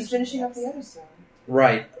 She's finishing up the episode.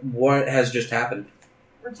 Right. What has just happened?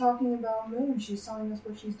 We're talking about Moon. She's telling us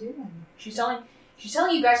what she's doing. She's telling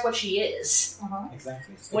you guys what she is. Uh-huh.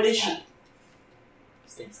 Exactly. What is she?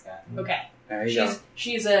 Stinks cat. Okay. There you go.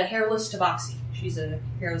 She's a hairless tabaxi. She's a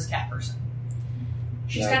hairless cat person.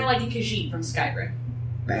 She's kind of like a Khajiit from Skyrim.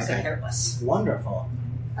 Who's Okay. hairless. Wonderful.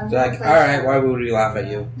 It's like, alright, why would we laugh at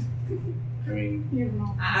you? I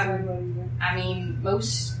mean, I mean,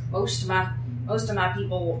 most of my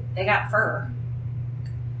people, they got fur.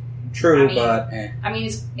 true, I mean- but I mean,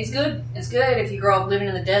 it's good. It's good if you grow up living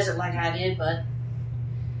in the desert like I did, but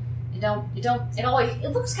it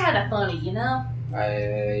looks kind of funny, you know.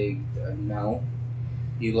 No.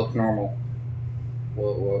 You look normal.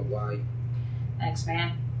 Why? Thanks,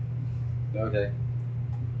 man. Okay.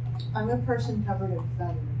 I'm a person covered in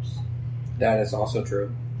feathers. That is also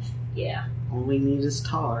true. Yeah. All we need is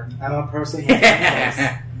tar. I'm a person who has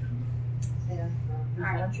And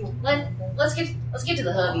Alright. Let's get to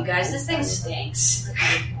the hub, you guys. This thing stinks.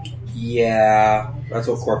 Yeah, that's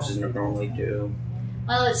what corpses normally do.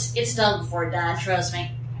 Well, it's done before it died. Trust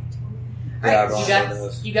me. Yeah, Alright, it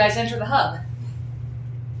is. you guys enter the hub.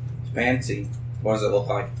 Fancy. What does it look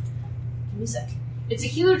like? Give me a sec. It's a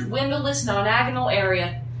huge windowless nonagonal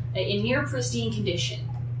area in near pristine condition.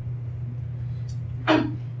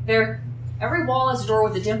 Every wall has a door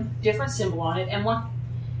with a different symbol on it, and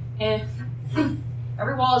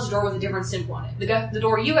every wall has a door with a different symbol on it. The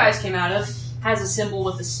door you guys came out of has a symbol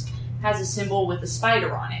with a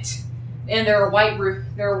spider on it, and there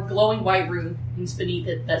are glowing white runes beneath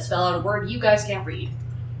it that spell out a word you guys can't read.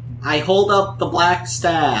 I hold up the black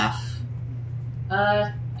staff.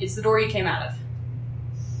 It's the door you came out of.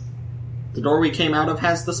 The door we came out of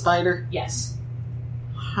has the spider? Yes.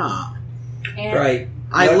 Huh. And Right.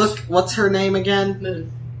 I look. What's her name again?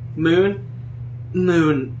 Moon. Moon?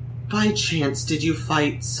 Moon, by chance, did you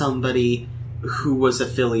fight somebody who was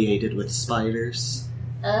affiliated with spiders?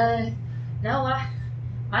 No, my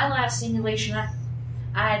last simulation, I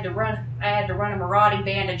had to run a marauding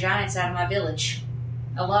band of giants out of my village.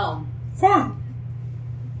 Alone. Fun.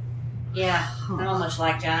 Yeah, I don't much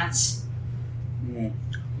like giants. Well,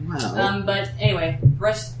 But anyway,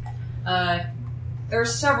 rest, there are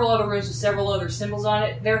several other rooms with several other symbols on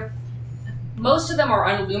it. Most of them are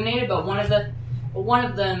unilluminated, but one of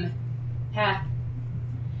them has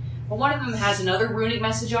another runic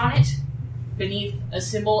message on it beneath a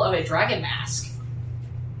symbol of a dragon mask.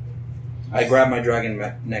 I grab my dragon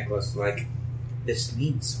necklace, like, this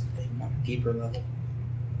means something on a deeper level.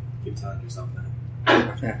 Keep telling yourself that.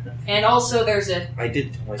 And also there's a I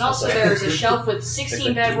did tell myself that. there's a shelf with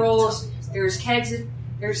 16 bedrolls. There's kegs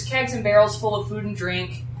and barrels full of food and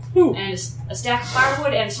drink, Ooh. and a stack of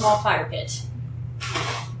firewood and a small fire pit.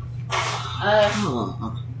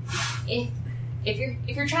 huh. If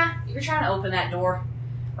you're trying to open that door,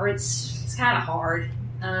 or it's kind of hard.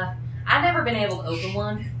 I've never been able to open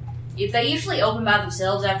one. They usually open by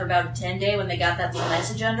themselves after about a 10 day when they got that little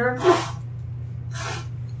message under them.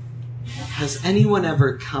 Has anyone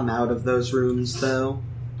ever come out of those rooms, though?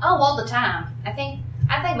 Oh, all the time. I think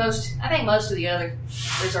most of the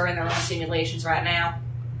others are in their own simulations right now.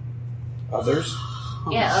 Others?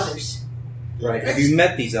 Yeah, others. Right. Have you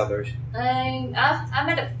met these others? I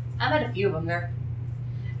met a few of them.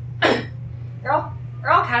 They're all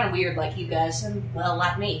kind of weird, like you guys, and well,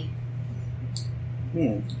 like me.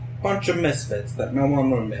 Bunch of misfits that no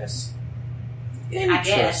one will miss. I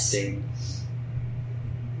guess. Interesting.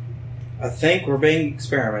 I think we're being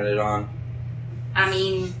experimented on. I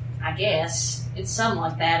mean, I guess it's something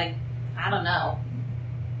like that. I don't know.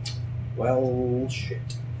 Well,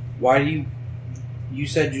 shit. Why do you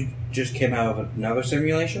said you just came out of another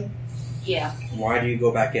simulation? Yeah. Why do you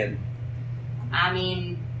go back in? I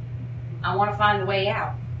mean, I want to find a way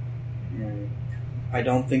out. I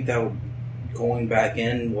don't think going back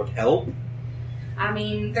in would help. I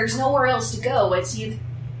mean, there's nowhere else to go. It's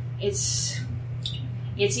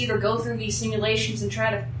either go through these simulations and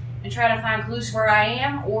try to find clues where I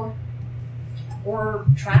am,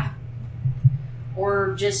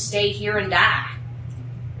 or just stay here and die.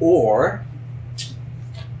 Or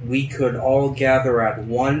we could all gather at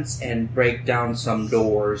once and break down some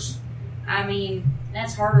doors. I mean,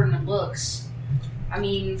 that's harder than it looks. I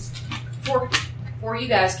mean, before you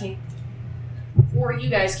guys came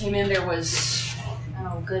in, there was,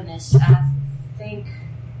 oh goodness, I think,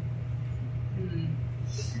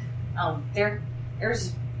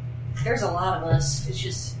 there's a lot of us.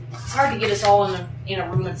 It's hard to get us all in a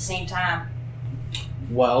room at the same time.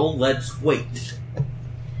 Well, let's wait.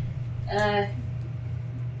 I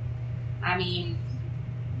mean,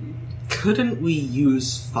 couldn't we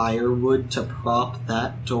use firewood to prop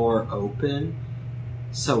that door open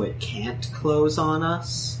so it can't close on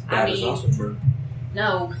us? I That is mean, also true.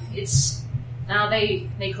 no, it's no. They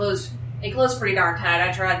close. They close pretty darn tight.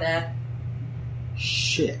 I tried that.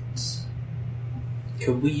 Shit.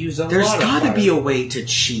 Could we use a There's lot of gotta be fire? a way to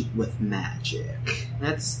cheat with magic.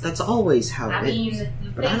 That's always how I it is. mean, the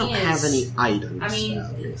But I thing don't is, have any items. I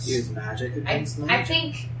mean, so. Use magic I against magic.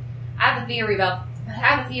 think I have a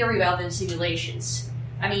theory about them simulations.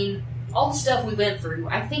 I mean, all the stuff we went through,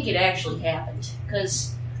 I think it actually happened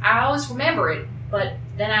because I always remember it, but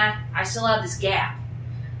then I still have this gap.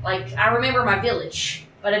 Like I remember my village,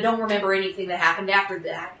 but I don't remember anything that happened after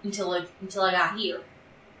that until I got here.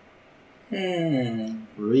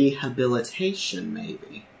 Rehabilitation,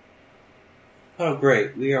 maybe. Oh,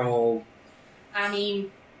 great. We are all... I mean,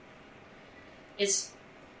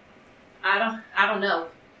 I don't know.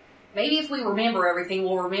 Maybe if we remember everything,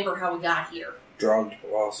 we'll remember how we got here. drugged,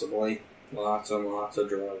 possibly. Lots and lots of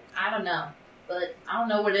drugs. I don't know, but I don't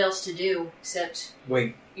know what else to do except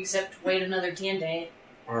Wait, wait another 10 days.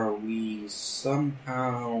 are we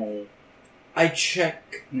somehow... I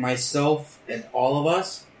check myself and all of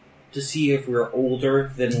us to see if we're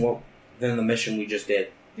older than the mission we just did.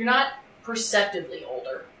 You're not perceptibly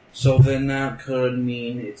older. So then that could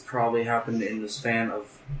mean it's probably happened in the span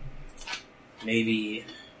of maybe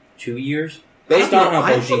 2 years? Based on how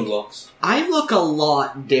Bojing looks. I look a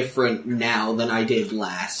lot different now than I did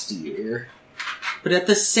last year. But at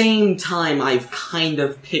the same time, I've kind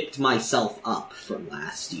of picked myself up from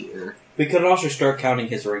last year. We could also start counting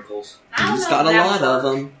his wrinkles. I don't He's know got if a that lot of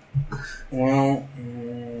works. them. Well,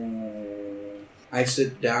 I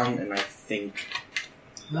sit down and I think.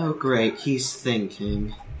 Oh great, he's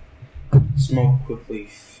thinking. Smoke quickly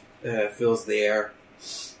fills the air.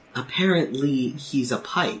 Apparently, he's a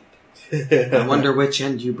pipe. I wonder which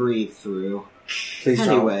end you breathe through. Please don't.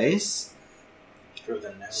 Anyways, Through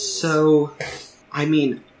the nose. so, I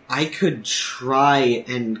mean, I could try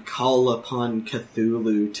and call upon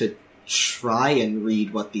Cthulhu to try and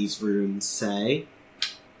read what these runes say.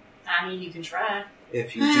 I mean, you can try.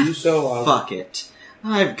 If you do so, I'll... Fuck it.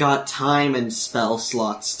 I've got time and spell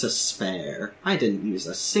slots to spare. I didn't use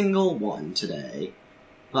a single one today.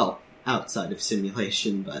 Well, outside of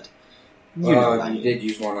simulation, but you know what I you mean. did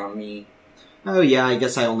use one on me. Oh yeah, I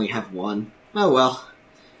guess I only have one. Oh well.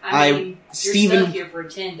 I mean, you're Steven- stuck here for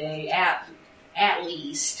 10 days, at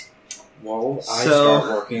least. Well, I So-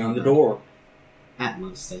 start working on the door. At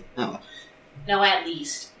most. Oh. No, at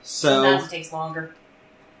least. So, Sometimes it takes longer.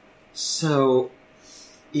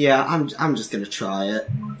 yeah, I'm just gonna try it.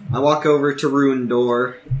 I walk over to Rune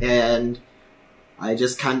Door, and I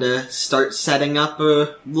just kinda start setting up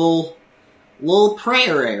a little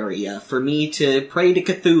prayer area for me to pray to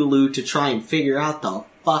Cthulhu to try and figure out the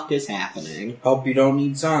fuck is happening. Hope you don't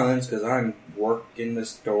need silence, because I'm working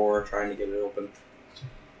this door, trying to get it open.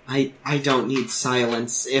 I don't need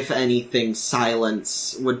silence. If anything,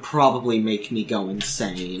 silence would probably make me go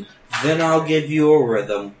insane. Then I'll give you a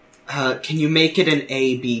rhythm. Can you make it an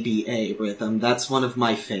ABBA rhythm? That's one of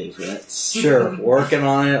my favorites. Sure, working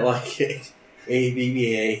on it like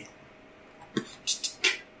ABBA.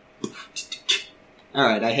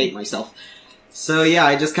 Alright, I hate myself. So yeah,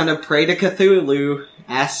 I just kind of pray to Cthulhu,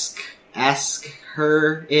 ask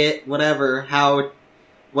her, it, whatever,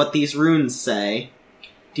 what these runes say.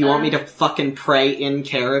 Do you want me to fucking pray in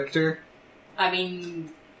character? I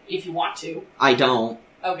mean, if you want to. I don't.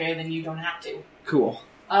 Okay, then you don't have to. Cool.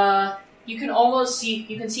 You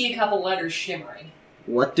can see a couple letters shimmering.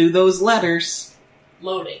 What do those letters?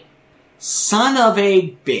 Loading. Son of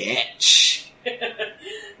a bitch.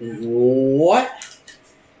 What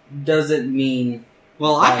does it mean?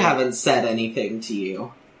 Well, I haven't said anything to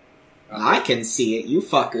you. I can see it, you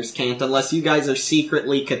fuckers can't unless you guys are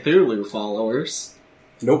secretly Cthulhu followers.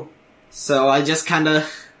 Nope. So I just kinda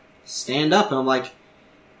stand up and I'm like,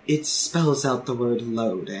 it spells out the word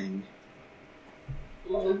loading.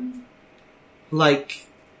 Loading? Like,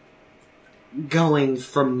 going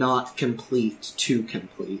from not complete to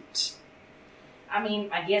complete. I mean,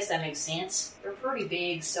 I guess that makes sense. They're pretty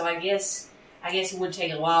big, so I guess it would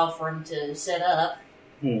take a while for them to set up.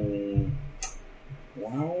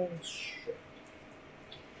 Well, shit.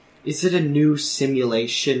 Is it a new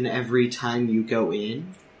simulation every time you go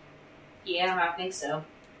in? Yeah, I think so.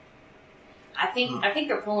 I think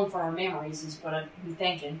they're pulling from our memories is what I'm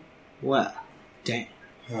thinking. Well, damn.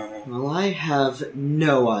 Well, I have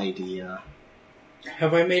no idea.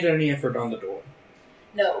 Have I made any effort on the door?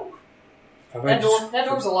 No. Have That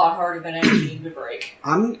door's a lot harder than anything to break.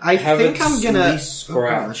 I Have think it I'm gonna...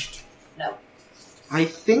 scratched. No. I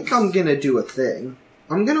think I'm gonna do a thing.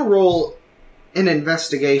 I'm gonna roll an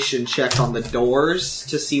investigation check on the doors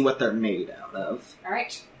to see what they're made out of.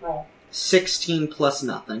 Alright, roll. 16 plus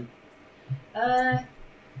nothing. I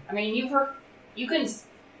mean, you can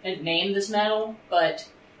name this metal, but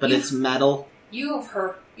It's metal. you've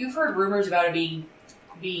heard rumors about it being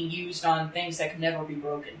used on things that can never be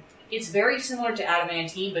broken. It's very similar to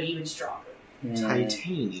adamantine, but even stronger.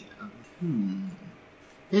 Titanium.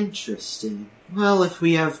 Interesting. Well, if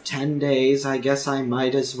we have 10 days, I guess I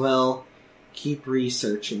might as well keep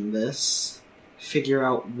researching this. Figure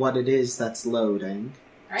out what it is that's loading.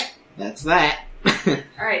 Alright. That's that.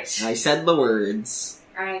 Alright. I said the words.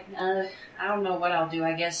 Alright, I don't know what I'll do.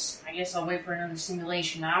 I guess I'll wait for another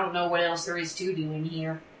simulation. I don't know what else there is to do in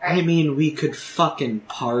here. I mean, we could fucking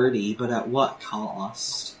party, but at what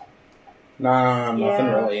cost? Nah, nothing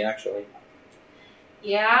Yeah. really, actually.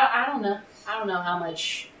 Yeah, I don't know. I don't know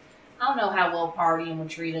how well partying would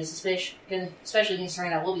treat us, especially considering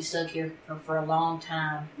that we'll be stuck here for a long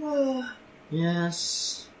time.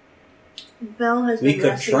 Yes. Belle has We been could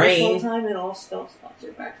resting this whole train. time, and all spell slots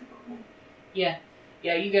are back to normal. Yeah,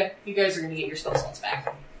 you guys are gonna get your spell slots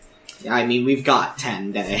back. I mean, we've got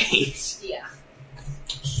 10 days. Yeah.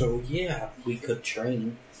 So, yeah, we could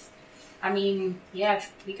train. I mean, yeah,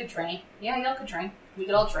 we could train. Yeah, y'all could train. We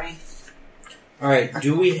could all train. Alright,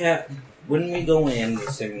 when we go in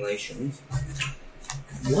the simulations,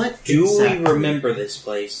 What do exactly? we remember this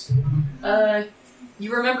place?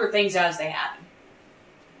 You remember things as they happen.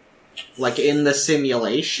 Like in the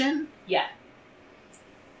simulation? Yeah.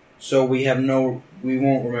 So we won't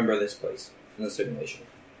remember this place in the simulation.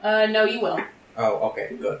 No, you will. Oh,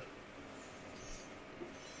 okay, good.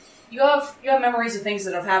 You have memories of things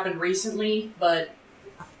that have happened recently, but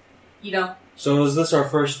So is this our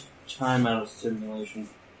first time out of simulation?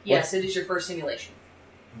 yes, it is your first simulation.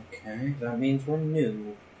 Okay, that means we're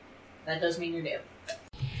new. That does mean you're new.